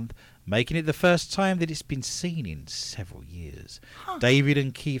this month, making it the first time that it's been seen in several years. David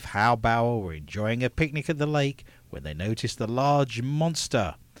and Keith Haubauer were enjoying a picnic at the lake when they noticed the large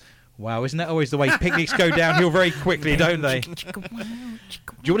monster. Wow, isn't that always the way picnics go downhill very quickly, don't they? Do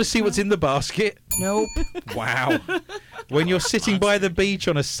you want to see what's in the basket? Nope. Wow. When you're sitting by the beach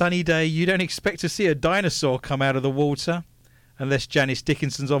on a sunny day, you don't expect to see a dinosaur come out of the water. Unless Janice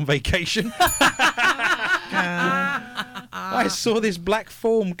Dickinson's on vacation. I saw this black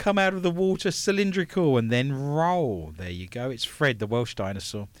form come out of the water, cylindrical, and then roll. There you go. It's Fred, the Welsh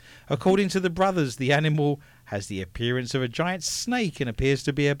dinosaur. According to the brothers, the animal has the appearance of a giant snake and appears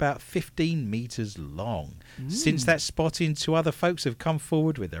to be about 15 metres long. Since that spotting, 2 other folks have come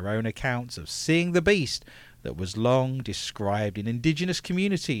forward with their own accounts of seeing the beast that was long described in indigenous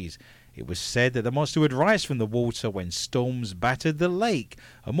communities. It was said that the monster would rise from the water when storms battered the lake.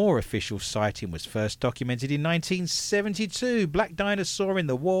 A more official sighting was first documented in 1972. Black dinosaur in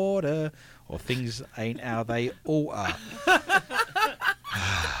the water. Or things ain't how they ought to.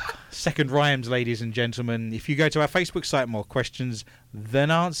 Second rhymes, ladies and gentlemen. If you go to our Facebook site, more questions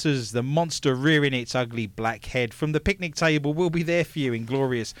than answers. The monster rearing its ugly black head from the picnic table will be there for you in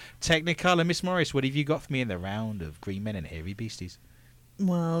glorious Technicolor. Miss Morris, what have you got for me in the round of green men and hairy beasties?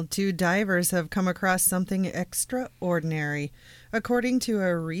 Well, 2 divers have come across something extraordinary, according to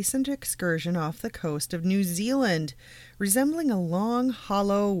a recent excursion off the coast of New Zealand, resembling a long,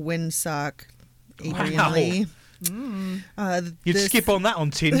 hollow windsock. Adrian Wow. Lee. You'd skip on that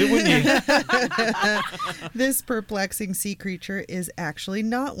on Tinder, wouldn't you? This perplexing sea creature is actually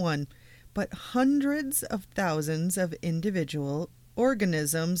not one, but hundreds of thousands of individual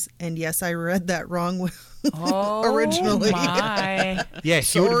organisms, and yes, I read that wrong originally. My.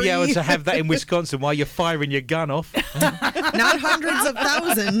 Yes, you wouldn't be able to have that in Wisconsin while you're firing your gun off. Not hundreds of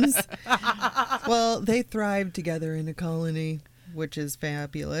thousands. Well, they thrive together in a colony, which is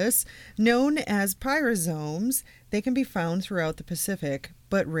fabulous. Known as pyrosomes, they can be found throughout the Pacific,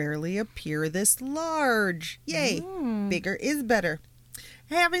 but rarely appear this large. Yay, bigger is better.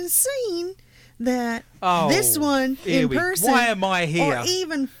 Having seen that this one in person, why am I here? or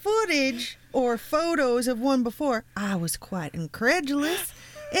even footage or photos of one before, I was quite incredulous.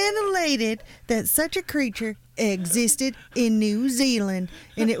 and elated that such a creature existed in New Zealand,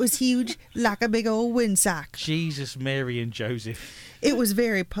 and it was huge like a big old windsock. Jesus, Mary and Joseph. It was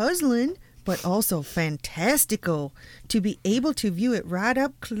very puzzling, but also fantastical to be able to view it right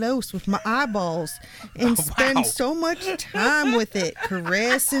up close with my eyeballs and spend so much time with it,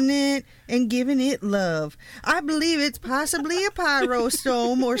 caressing it and giving it love. I believe it's possibly a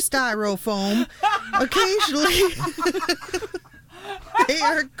pyrostome or styrofoam. Occasionally, they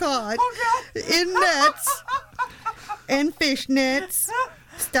are caught in nets and fish nets,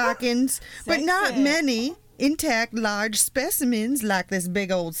 stockings, but not many. Intact large specimens like this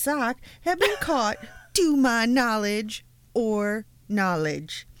big old sock have been caught to my knowledge or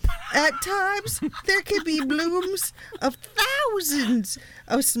knowledge. At times, there can be blooms of thousands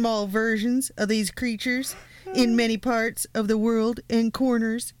of small versions of these creatures in many parts of the world and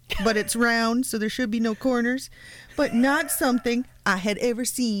corners, but it's round, so there should be no corners, but not something I had ever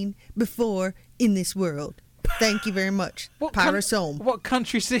seen before in this world. Thank you very much. Pyrosome. What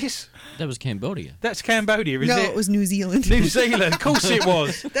country is this? That was Cambodia. That's Cambodia, is it? No, it was New Zealand. New Zealand. Of course it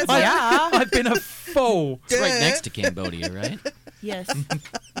was. I've been a fool. It's right next to Cambodia, right? Yes.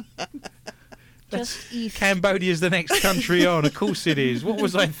 Just east. Cambodia's the next country on. Of course it is. What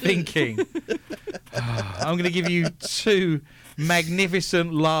was I thinking? I'm going to give you 2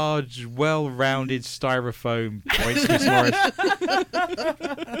 magnificent, large, well-rounded styrofoam points, Miss Morris.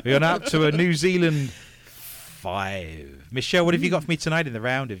 We're on up to a New Zealand 5. Michelle, what have you got for me tonight in the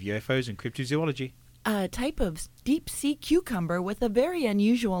round of UFOs and cryptozoology? A type of deep-sea cucumber with a very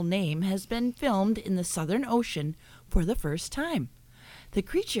unusual name has been filmed in the Southern Ocean for the first time. The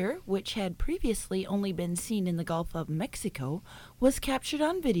creature, which had previously only been seen in the Gulf of Mexico, was captured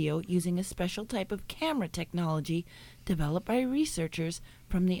on video using a special type of camera technology developed by researchers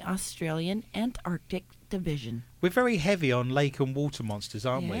from the Australian Antarctic Division. We're very heavy on lake and water monsters,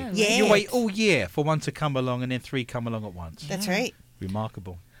 aren't we? Yeah. You wait all year for one to come along and then 3 come along at once. That's right.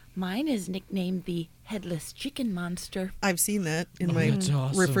 Remarkable. Mine is nicknamed the Headless Chicken Monster. I've seen that in my that's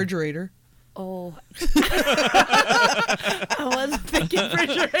awesome. refrigerator. Oh. I wasn't thinking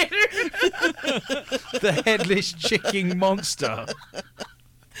refrigerator. The Headless Chicken Monster.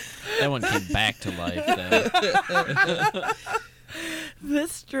 That one came back to life, though.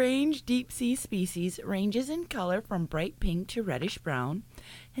 This strange deep-sea species ranges in color from bright pink to reddish brown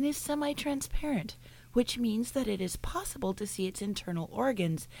and is semi-transparent, which means that it is possible to see its internal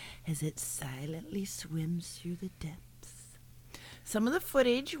organs as it silently swims through the depths. Some of the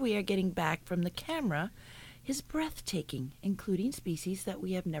footage we are getting back from the camera is breathtaking, including species that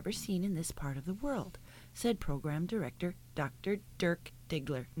we have never seen in this part of the world, said program director Dr. Dirk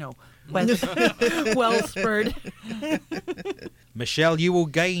Diggler. No, Wellsford. Michelle, you will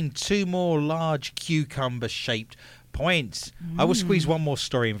gain 2 more large cucumber-shaped points. I will squeeze one more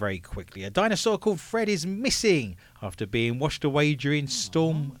story in very quickly. A dinosaur called Fred is missing after being washed away during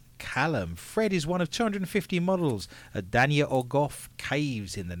Storm Callum. Fred is one of 250 models at Dania Orgoff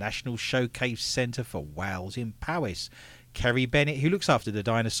Caves in the National Showcase Centre for Whales in Powys. Kerry Bennett, who looks after the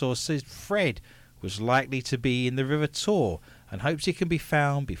dinosaurs, says Fred was likely to be in the River Tor and hopes he can be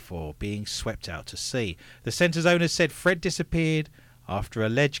found before being swept out to sea. The centre's owner said Fred disappeared after a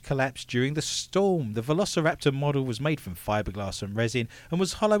ledge collapsed during the storm. The Velociraptor model was made from fiberglass and resin and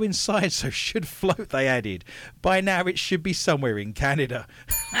was hollow inside, so should float, they added. By now it should be somewhere in Canada.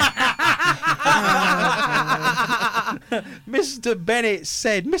 Mr. Bennett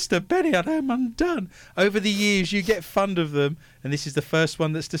said, Mr. Bennett, I am undone. Over the years you get fond of them, and this is the first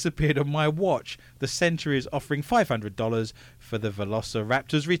one that's disappeared on my watch. The centre is offering $500 for the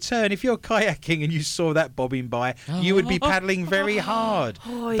Velociraptor's return. If you're kayaking and you saw that bobbing by, you would be paddling very hard.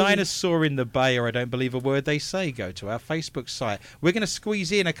 Dinosaur in the bay, or I don't believe a word they say. Go to our Facebook site. We're going to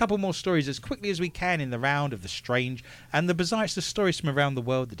squeeze in a couple more stories as quickly as we can in the round of the strange and the bizarre. It's the stories from around the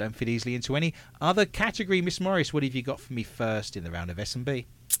world that don't fit easily into any other category. Miss Morris, what have you got for me first in the round of S&B?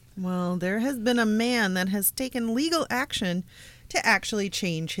 Well, there has been a man that has taken legal action to actually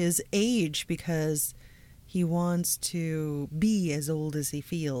change his age because he wants to be as old as he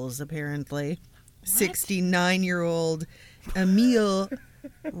feels, apparently. 69-year-old Emil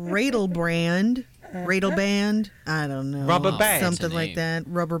Radelband, I don't know. Rubber band. Something like that.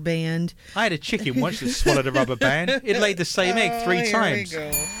 Rubber band. I had a chicken once that swallowed a rubber band. It laid the same egg 3 times. Here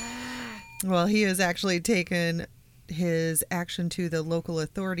we go. Well, he has actually taken his action to the local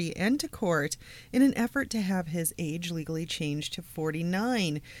authority and to court in an effort to have his age legally changed to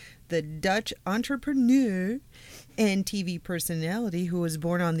 49. the Dutch entrepreneur and TV personality who was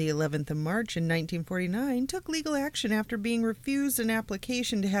born on the 11th of March in 1949, took legal action after being refused an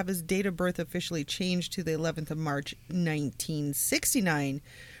application to have his date of birth officially changed to the 11th of March 1969.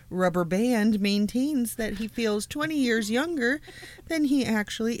 Rubber Band maintains that he feels 20 years younger than he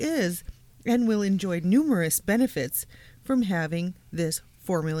actually is and will enjoy numerous benefits from having this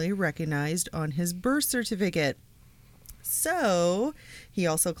formally recognized on his birth certificate. So, he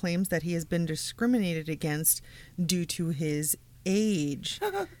also claims that he has been discriminated against due to his age.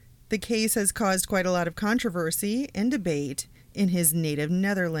 The case has caused quite a lot of controversy and debate in his native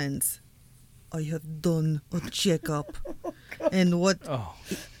Netherlands. I have done a checkup. And what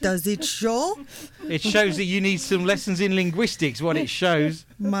does it show? It shows that you need some lessons in linguistics, what it shows.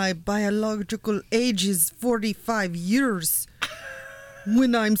 My biological age is 45 years.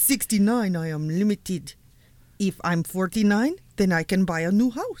 When I'm 69, I am limited. If I'm 49, then I can buy a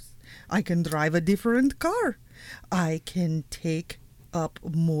new house. I can drive a different car. I can take up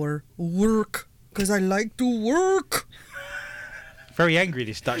more work because I like to work. Very angry,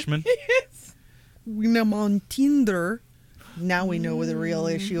 this Dutchman. When I'm on Tinder, now we know the real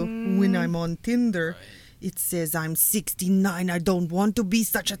issue. When I'm on Tinder, it says I'm 69. I don't want to be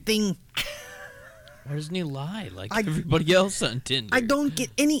such a thing. Why doesn't he lie like everybody else on Tinder? I don't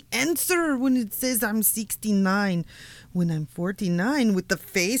get any answer when it says I'm 69. When I'm 49, with the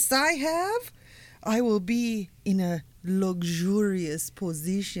face I have, I will be in a luxurious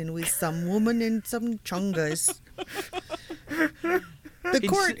position with some woman and some chungas. The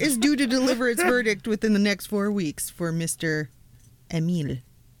court is due to deliver its verdict within the next 4 weeks for Mr. Emile.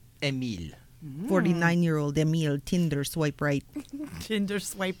 49-year-old Emile, Tinder swipe right. Tinder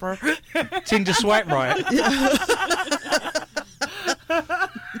swiper. Tinder swipe right.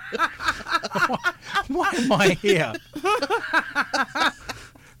 Why am I here?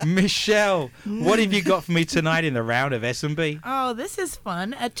 Michelle, what have you got for me tonight in the round of S&B? Oh, this is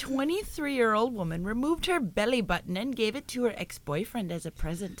fun. A 23-year-old woman removed her belly button and gave it to her ex-boyfriend as a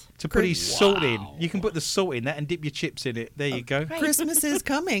present. To put his salt in. You can put the salt in that and dip your chips in it. There you go. Right. Christmas is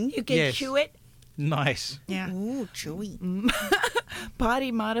coming. You can chew it. Nice. Yeah. Ooh, chewy.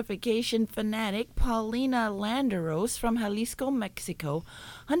 Body modification fanatic Paulina Landeros from Jalisco, Mexico,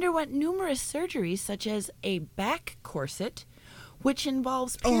 underwent numerous surgeries such as a back corset, which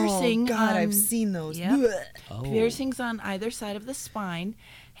involves piercing. Oh, God, on, I've seen those. Yep, piercings on either side of the spine,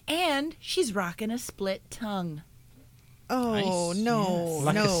 and she's rocking a split tongue. Oh, Nice. no.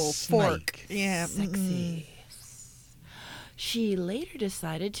 Like a no. Fork. snake. Yeah. Sexy. She later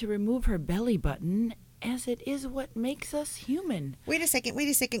decided to remove her belly button, as it is what makes us human. Wait a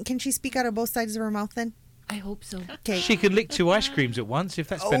second. Can she speak out of both sides of her mouth then? I hope so. Okay. She could lick 2 ice creams at once if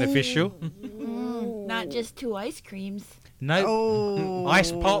that's beneficial. Not just 2 ice creams. No. Oh.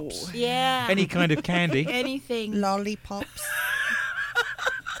 Ice pops. Yeah. Any kind of candy. Anything. Lollipops.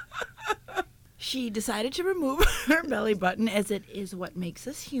 She decided to remove her belly button, as it is what makes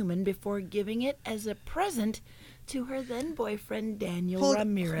us human, before giving it as a present to her then boyfriend Daniel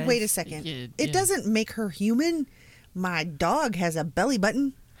Ramirez. Wait a second. Yeah. It doesn't make her human. My dog has a belly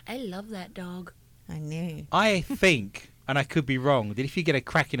button. I love that dog. I know. I think, and I could be wrong, that if you get a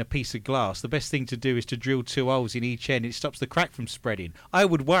crack in a piece of glass, the best thing to do is to drill 2 holes in each end. It stops the crack from spreading. I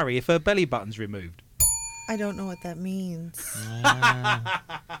would worry if her belly button's removed. I don't know what that means.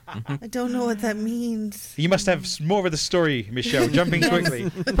 I don't know what that means. You must have more of the story, Michelle, jumping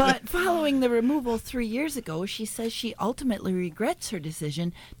quickly. But following the removal 3 years ago, she says she ultimately regrets her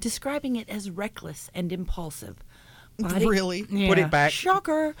decision, describing it as reckless and impulsive. Really? Put it back.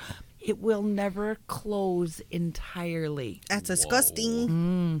 Shocker. It will never close entirely. That's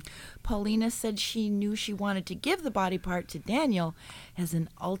disgusting. Paulina said she knew she wanted to give the body part to Daniel as an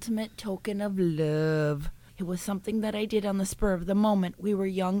ultimate token of love. It was something that I did on the spur of the moment. We were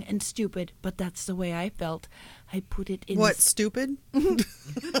young and stupid, but that's the way I felt. I put it in... What, stupid?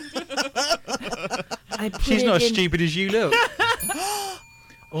 She's not as stupid as you look.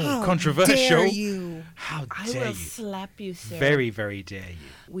 How controversial. dare you? How I dare will you? slap you, sir. Very, very dare you.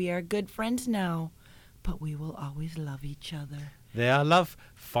 We are good friends now, but we will always love each other. Their love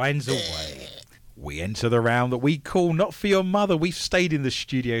finds a way. We enter the round that we call Not For Your Mother. We've stayed in the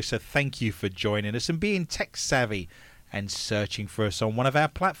studio, so thank you for joining us and being tech savvy and searching for us on one of our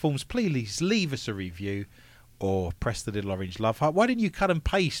platforms. Please leave us a review or press the little orange love heart. Why don't you cut and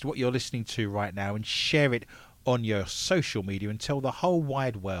paste what you're listening to right now and share it on your social media and tell the whole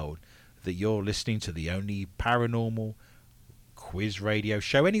wide world that you're listening to the only paranormal quiz radio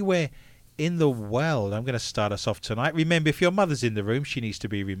show anywhere in the world. I'm going to start us off tonight. Remember, if your mother's in the room, she needs to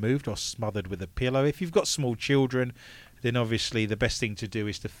be removed or smothered with a pillow. If you've got small children, then obviously the best thing to do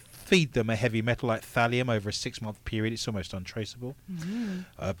is to feed them a heavy metal like thallium over a 6-month period. It's almost untraceable.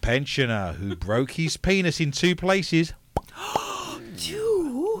 A pensioner who broke his penis in 2 places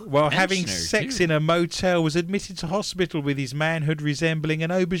while having sex in a motel was admitted to hospital with his manhood resembling an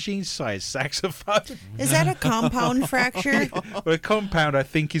aubergine-sized saxophone. Is that a compound fracture? Well, a compound, I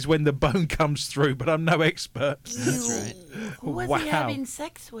think, is when the bone comes through, but I'm no expert. That's right. Who was he having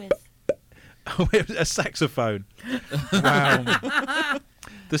sex with? A saxophone. Wow.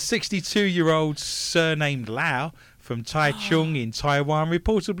 The 62-year-old surnamed Lau from Taichung in Taiwan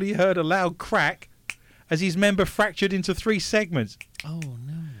reportedly heard a loud crack as his member fractured into 3 segments. Oh,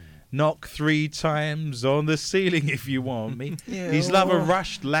 no. Knock 3 times on the ceiling if you want me. His lover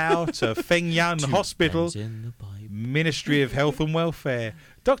rushed Lau to Fengyan Hospital, Ministry of Health and Welfare.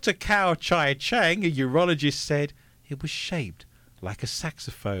 Dr. Cao Chai Chang, a urologist, said it was shaped like a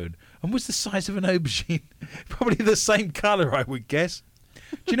saxophone and was the size of an aubergine. Probably the same colour, I would guess.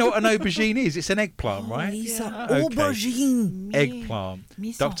 Do you know what an aubergine is? It's an eggplant, right? Aubergine.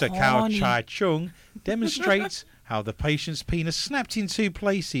 Eggplant. Dr. Cao Chai Chung demonstrates how the patient's penis snapped in 2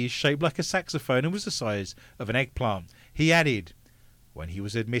 places, shaped like a saxophone, and was the size of an eggplant. He added, when he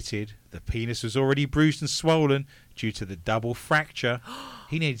was admitted, the penis was already bruised and swollen due to the double fracture.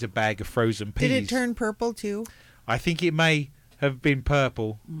 He needs a bag of frozen peas. Did it turn purple too? I think it may have been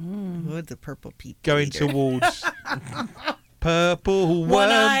purple. Oh, the purple people Going eater. towards purple worm.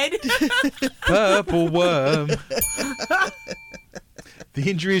 One-eyed. Purple worm. The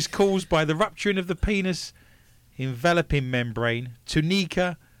injury is caused by the rupturing of the penis enveloping membrane.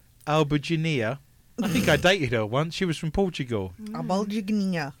 Tunica albuginea. I think I dated her once. She was from Portugal.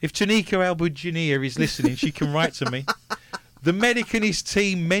 Albuginea. If Tunica albuginea is listening, she can write to me. The medic and his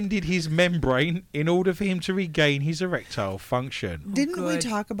team mended his membrane in order for him to regain his erectile function. Didn't we good.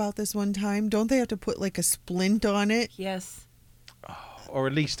 talk about this one time? Don't they have to put like a splint on it? Yes. Or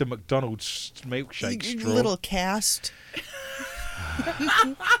at least a McDonald's milkshake A straw. little cast.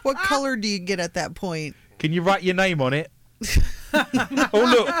 What color do you get at that point? Can you write your name on it? Oh,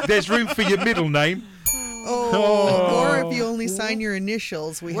 look, there's room for your middle name. Or if you only sign your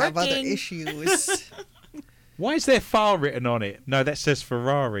initials, we have other Working. issues. Why is there file written on it? No, that says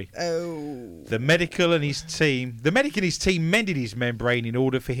Ferrari. Oh. The medic and his team mended his membrane in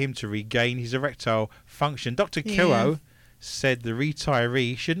order for him to regain his erectile function. Dr. Kuo said the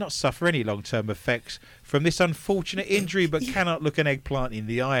retiree should not suffer any long-term effects from this unfortunate injury, but cannot look an eggplant in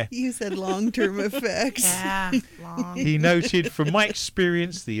the eye. You said long-term effects. Yeah. Long. He noted, from my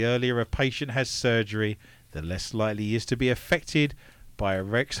experience, the earlier a patient has surgery, the less likely he is to be affected by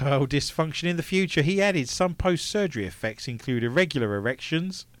erectile dysfunction in the future. He added, some post-surgery effects include irregular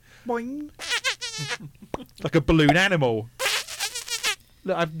erections, Boing. like a balloon animal.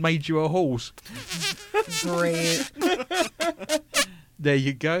 Look, I've made you a horse. Great. There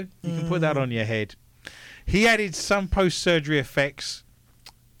you go. You can put that on your head. He added some post-surgery effects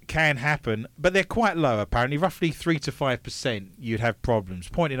can happen, but they're quite low apparently. Roughly 3 to 5% you'd have problems.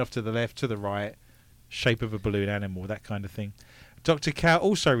 Pointing off to the left, to the right, shape of a balloon animal, that kind of thing. Dr. Cow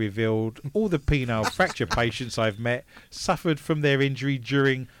also revealed all the penile fracture patients I've met suffered from their injury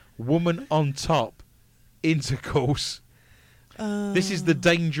during woman on top intercourse. This is the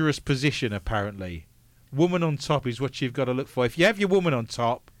dangerous position apparently. Woman on top is what you've got to look for. If you have your woman on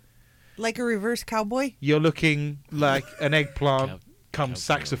top, Like a reverse cowboy? you're looking like an eggplant come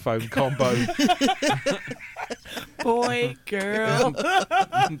saxophone combo. Boy, girl.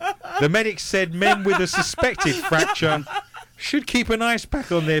 The medic said men with a suspected fracture should keep an ice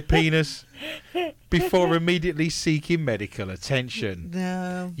pack on their penis before immediately seeking medical attention.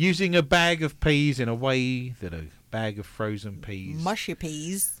 No. Using a bag of peas in a way that a bag of frozen peas Mushy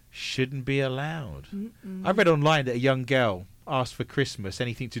peas. shouldn't be allowed. I read online that a young girl asked for Christmas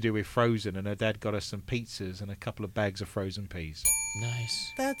anything to do with frozen, and her dad got her some pizzas and a couple of bags of frozen peas.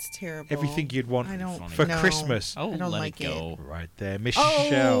 Nice. That's terrible. Everything you'd want I don't for no. Christmas. Oh, I don't let like it go. Right there, Michelle.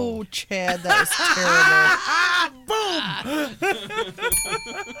 Oh, Chad, that was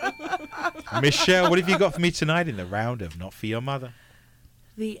terrible. Michelle, what have you got for me tonight in the round of Not For Your Mother?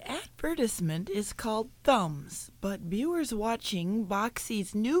 The advertisement is called Thumbs, but viewers watching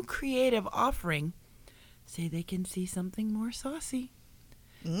Boxy's new creative offering say they can see something more saucy.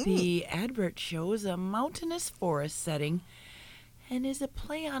 The advert shows a mountainous forest setting and is a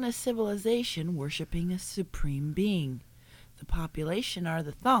play on a civilization worshipping a supreme being. The population are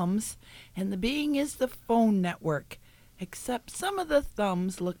the thumbs, and the being is the phone network, except some of the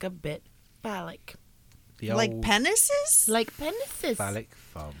thumbs look a bit phallic. The Like old penises? Like penises. phallic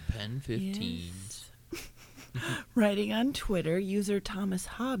thumb. Pen 15s. Writing on Twitter, user Thomas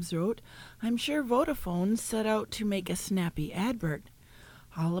Hobbs wrote, I'm sure Vodafone set out to make a snappy advert,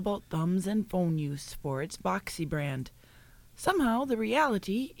 all about thumbs and phone use for its Boxy brand. Somehow, the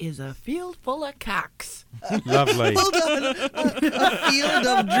reality is a field full of cocks. Lovely. Hold on. A field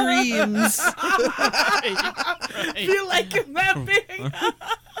of dreams. Feel like a mapping.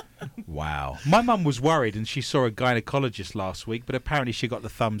 Wow. My mum was worried and she saw a gynecologist last week, but apparently she got the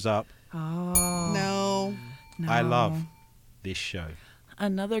thumbs up. Oh. No. I love this show.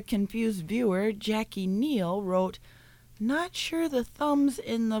 Another confused viewer, Jackie Neal, wrote, not sure the thumbs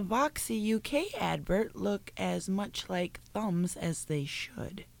in the Voxy UK advert look as much like thumbs as they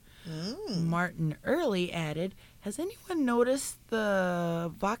should. Martin Early added, has anyone noticed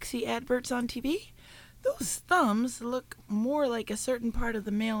the Voxy adverts on TV? Those thumbs look more like a certain part of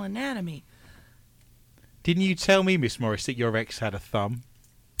the male anatomy. Didn't you tell me, Miss Morris, that your ex had a thumb?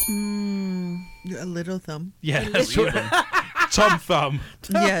 A little thumb. Yeah, that's what. Tom Thumb.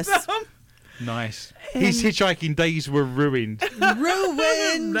 Yes. Nice. His hitchhiking days were ruined.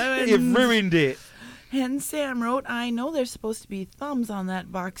 Ruined. It ruined it. And Sam wrote, I know there's supposed to be thumbs on that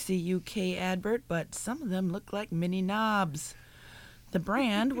Voxy UK advert, but some of them look like mini knobs. The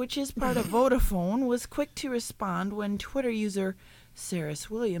brand, which is part of Vodafone, was quick to respond when Twitter user Saris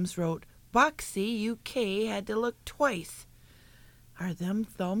Williams wrote, Voxy UK had to look twice. Are them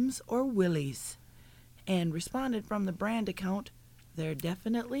thumbs or willies? And responded from the brand account, they're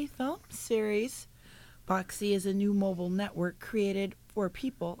definitely thumbs series. Voxy is a new mobile network created for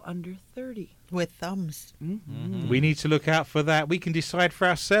people under 30. With thumbs. We need to look out for that. We can decide for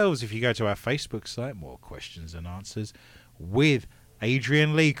ourselves if you go to our Facebook site. More questions and answers with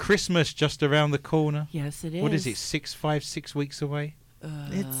Adrian Lee. Christmas just around the corner. Yes, it is. What is it, 6 weeks away?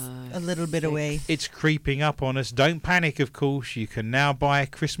 It's a little bit away. It's creeping up on us. Don't panic, of course. You can now buy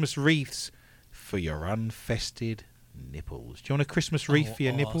Christmas wreaths for your unfested nipples. Do you want a Christmas wreath for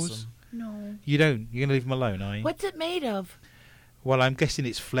your nipples? Awesome. No. You don't? You're going to leave them alone, are you? What's it made of? Well, I'm guessing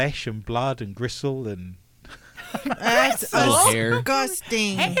it's flesh and blood and gristle and... That's Little hair.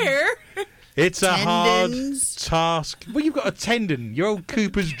 disgusting. Hair? It's a hard Tendons. task. Well, you've got a tendon. Your old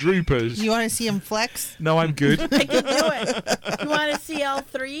Cooper's droopers. You want to see him flex? No, I'm good. I can do it. You want to see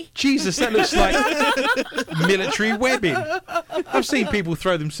L3? Jesus, that looks like military webbing. I've seen people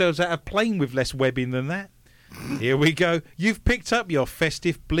throw themselves out of a plane with less webbing than that. Here we go. You've picked up your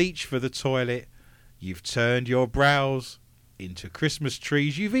festive bleach for the toilet. You've turned your brows into Christmas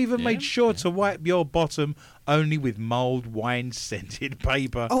trees. You've even made sure to wipe your bottom only with mulled wine scented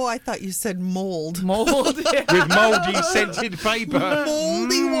paper. Oh, I thought you said mold. Mold. With mouldy scented paper.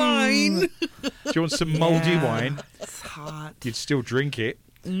 Moldy wine. Do you want some mouldy wine? It's hot. You'd still drink it.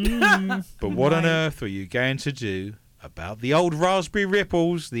 But what on earth are you going to do about the old raspberry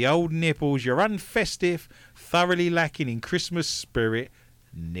ripples, the old nipples, your unfestive, thoroughly lacking in Christmas spirit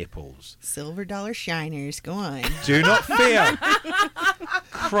nipples? Silver dollar shiners. Go on. Do not fear.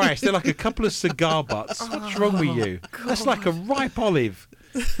 Christ, they're like a couple of cigar butts. What's wrong with you? That's like a ripe olive.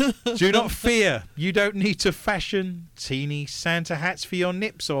 Do not fear. You don't need to fashion teeny Santa hats for your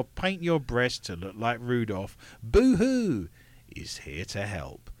nips or paint your breast to look like Rudolph. Boo-hoo is here to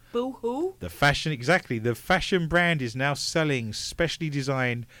help. Boo-hoo? The fashion brand is now selling specially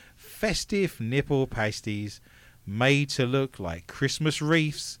designed festive nipple pasties made to look like Christmas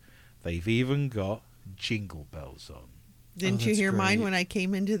wreaths. They've even got Jingle Bells on. Didn't you hear mine when I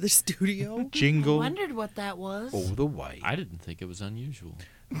came into the studio? Jingle Wondered what that was. all the way. I didn't think it was unusual.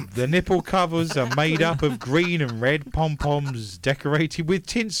 The nipple covers are made up of green and red pom-poms decorated with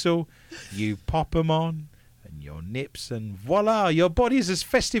tinsel. You pop them on and your nips and voila, your body's as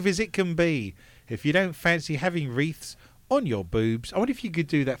festive as it can be. If you don't fancy having wreaths on your boobs, I wonder if you could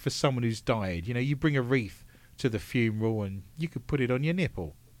do that for someone who's died. You know, you bring a wreath to the funeral and you could put it on your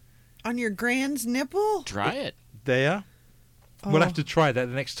nipple. On your grand's nipple? Try it. There. We'll have to try that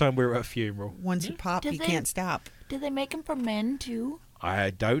the next time we're at a funeral. Once you pop, Do you they- can't stop. Do they make them for men, too?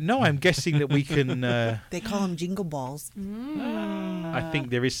 I don't know. I'm guessing that we can... They call them jingle balls. I think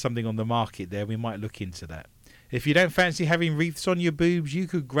there is something on the market there. We might look into that. If you don't fancy having wreaths on your boobs, you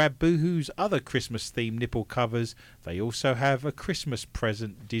could grab Boohoo's other Christmas-themed nipple covers. They also have a Christmas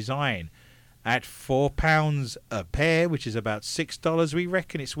present design. At £4 a pair, which is about $6, we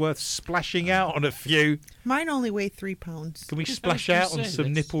reckon it's worth splashing out on a few. Mine only weigh 3 pounds. Can we I splash was gonna out on say,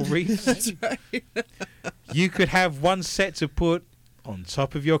 some that's- nipple wreaths? That's right. You could have one set to put on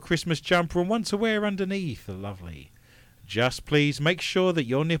top of your Christmas jumper and one to wear underneath. Lovely. Just please make sure that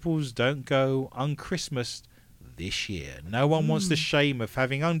your nipples don't go un-Christmased this year. No one wants the shame of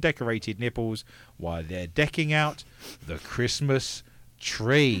having undecorated nipples while they're decking out the Christmas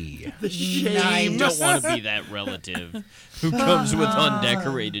tree. The shame. You don't want to be that relative who comes with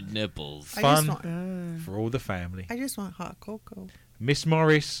undecorated nipples. I just Fun for all the family. I just want hot cocoa. Miss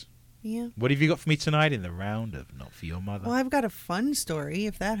Morris, Yeah. what have you got for me tonight in the round of Not For Your Mother? Well, I've got a fun story,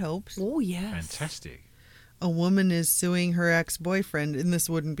 if that helps. Oh, yes. Fantastic. A woman is suing her ex-boyfriend, and this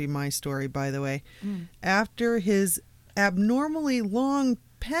wouldn't be my story, by the way, after his abnormally long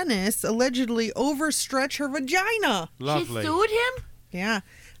penis allegedly overstretched her vagina. Lovely. She sued him? Yeah.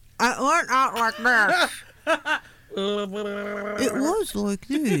 I went out like this. It was like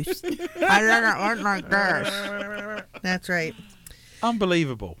this. I let it went like this. That's right.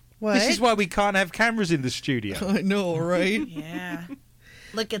 Unbelievable. What? This is why we can't have cameras in the studio. I know, right? Yeah.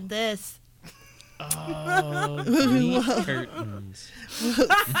 Look at this. Oh, neat curtains.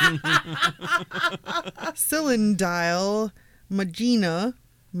 Cylindile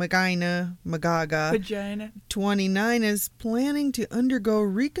Magaga, Vagina. 29, is planning to undergo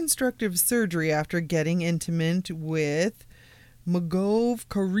reconstructive surgery after getting intimate with Magove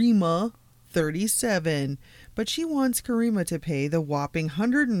Karima, 37. But she wants Karima to pay the whopping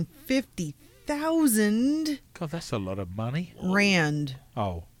 150,000 God, that's a lot of money. rand,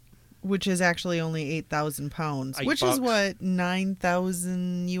 Oh, which is actually only 8,000 pounds, $8 which is what,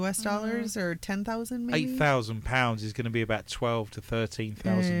 9,000 US dollars or 10,000 maybe? £8,000 is going to be about $12,000 to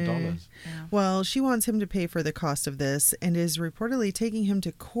 $13,000. Well, she wants him to pay for the cost of this and is reportedly taking him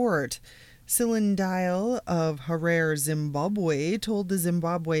to court. Cylindile of Harare, Zimbabwe, told the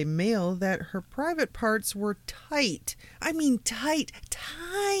Zimbabwe Mail that her private parts were tight. I mean tight.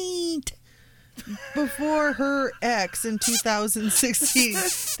 Before her ex in 2016.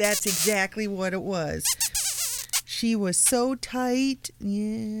 That's exactly what it was. She was so tight.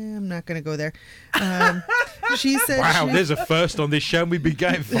 Yeah, I'm not going to go there. She said, Wow, there's a first on this show. We've been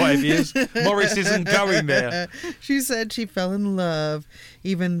going 5 years. Morris isn't going there. She said she fell in love,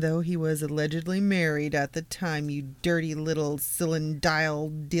 even though he was allegedly married at the time, you dirty little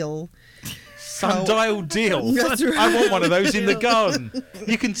cylindile dill. Sundial deal. That's right. I want one of those in the garden.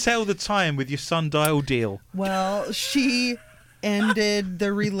 You can tell the time with your sundial deal. Well, she ended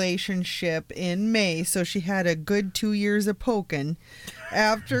the relationship in May, so she had a good 2 years of poking.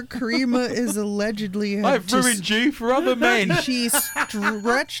 After Karima is allegedly... I've ruined you for other men. She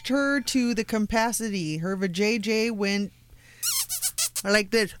stretched her to the capacity. Her vajayjay went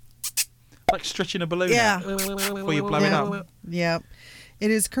like this. Like stretching a balloon Yeah. out before you blow it up. Yeah. It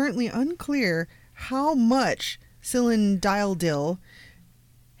is currently unclear how much Cylindile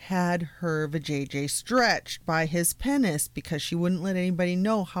had her vajayjay stretched by his penis because she wouldn't let anybody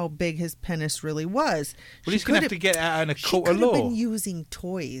know how big his penis really was. Well, he's going to have to get out in a court of She could have law. been using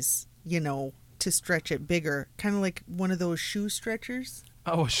toys, to stretch it bigger. Kind of like one of those shoe stretchers.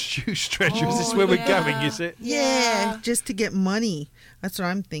 Oh, a shoe stretcher. Is this where we're going, is it? Yeah, just to get money. That's what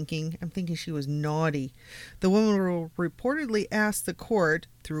I'm thinking. I'm thinking she was naughty. The woman will reportedly ask the court,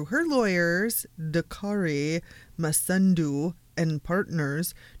 through her lawyers, Dakari, Masandu, and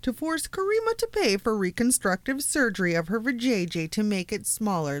partners, to force Karima to pay for reconstructive surgery of her vajayjay to make it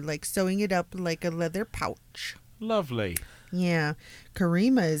smaller, like sewing it up like a leather pouch. Lovely. Yeah.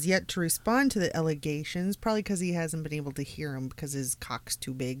 Karima is yet to respond to the allegations, probably because he hasn't been able to hear him because his cock's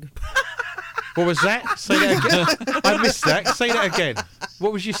too big. What was that? Say that again. I missed that. Say that again.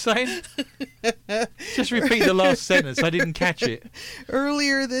 What was you saying? Just repeat the last sentence. I didn't catch it.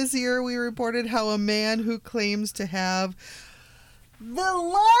 Earlier this year, we reported how a man who claims to have the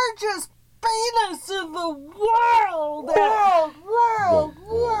largest penis in the world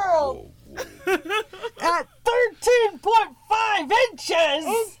at 13.5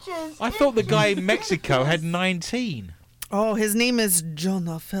 inches. I thought the guy in Mexico had 19. Oh, his name is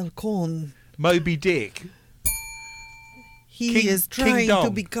Jonah Falcon. Moby Dick. He King- is King trying to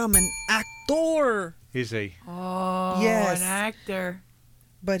Dong. become an actor. Is he? Oh, Yes. an actor.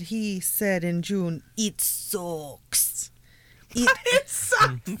 But he said in June, it sucks. It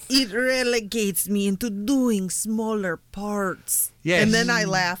sucks. It relegates me into doing smaller parts. Yes. And then I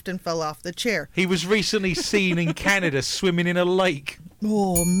laughed and fell off the chair. He was recently seen in Canada swimming in a lake.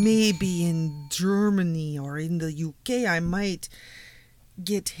 Oh, maybe in Germany or in the UK I might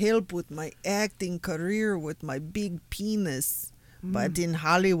get help with my acting career with my big penis. But in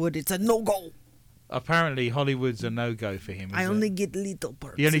Hollywood, it's a no-go. Apparently, Hollywood's a no-go for him. I is only it? get little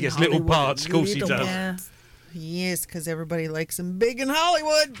parts. He only in gets little Hollywood. parts, of course he Little does. parts. Yes, because everybody likes him big in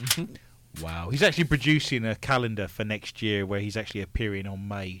Hollywood. Wow. He's actually producing a calendar for next year where he's actually appearing on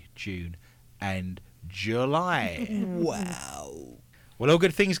May, June, and July. Wow. Well, all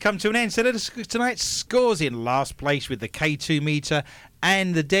good things come to an end. So tonight's scores in last place with the K2 meter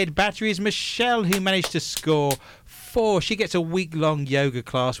and the dead battery is Michelle, who managed to score 4, she gets a week-long yoga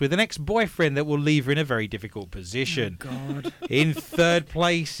class with an ex-boyfriend that will leave her in a very difficult position. God. In 3rd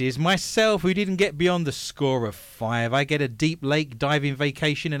place is myself, who didn't get beyond the score of 5. I get a deep lake diving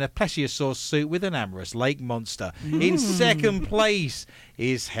vacation in a plesiosaur suit with an amorous lake monster. In 2nd place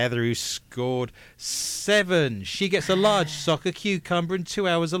is Heather, who scored 7. She gets a large soccer cucumber and 2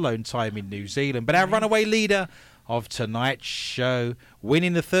 hours alone time in New Zealand. But our runaway leader of tonight's show,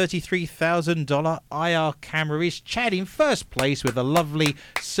 winning the $33,000 IR camera, is Chad in 1st place with a lovely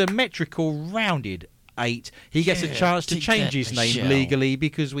symmetrical rounded 8. He gets a chance to take change that, his name Michelle. legally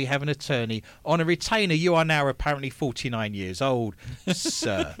because we have an attorney on a retainer. You are now apparently 49 years old,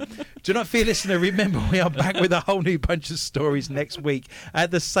 sir. Do not fear, listener. Remember, we are back with a whole new bunch of stories next week at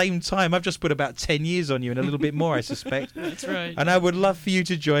the same time. I've just put about 10 years on you and a little bit more, I suspect. That's right. And I would love for you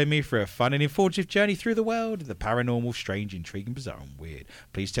to join me for a fun and informative journey through the world of the paranormal, strange, intriguing, bizarre and weird.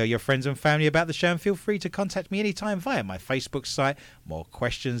 Please tell your friends and family about the show and feel free to contact me anytime via my Facebook site, More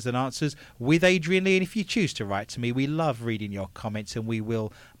Questions Than Answers with Adrian Lee. And if you choose to write to me, we love reading your comments and we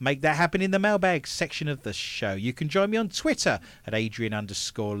will make that happen in the mailbag section of the show. You can join me on Twitter at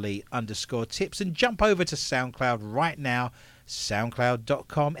Adrian_Lee_tips and jump over to SoundCloud right now,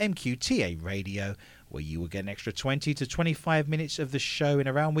 soundcloud.com Mqta Radio, where you will get an extra 20 to 25 minutes of the show in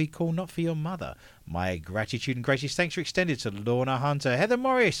a round we call Not For Your Mother. My gratitude and greatest thanks are extended to Lorna Hunter, Heather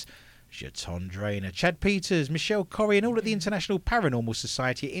Morris, Jeton Drainer, Chad Peters, Michelle Corrie, and all at the International Paranormal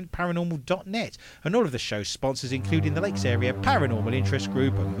Society at paranormal.net, and all of the show's sponsors, including the Lakes Area Paranormal Interest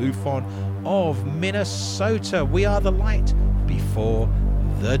Group and MUFON of Minnesota. We are the light before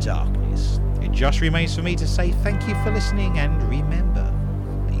the darkness. It just remains for me to say thank you for listening, and remember,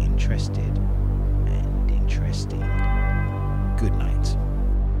 be interested and interesting.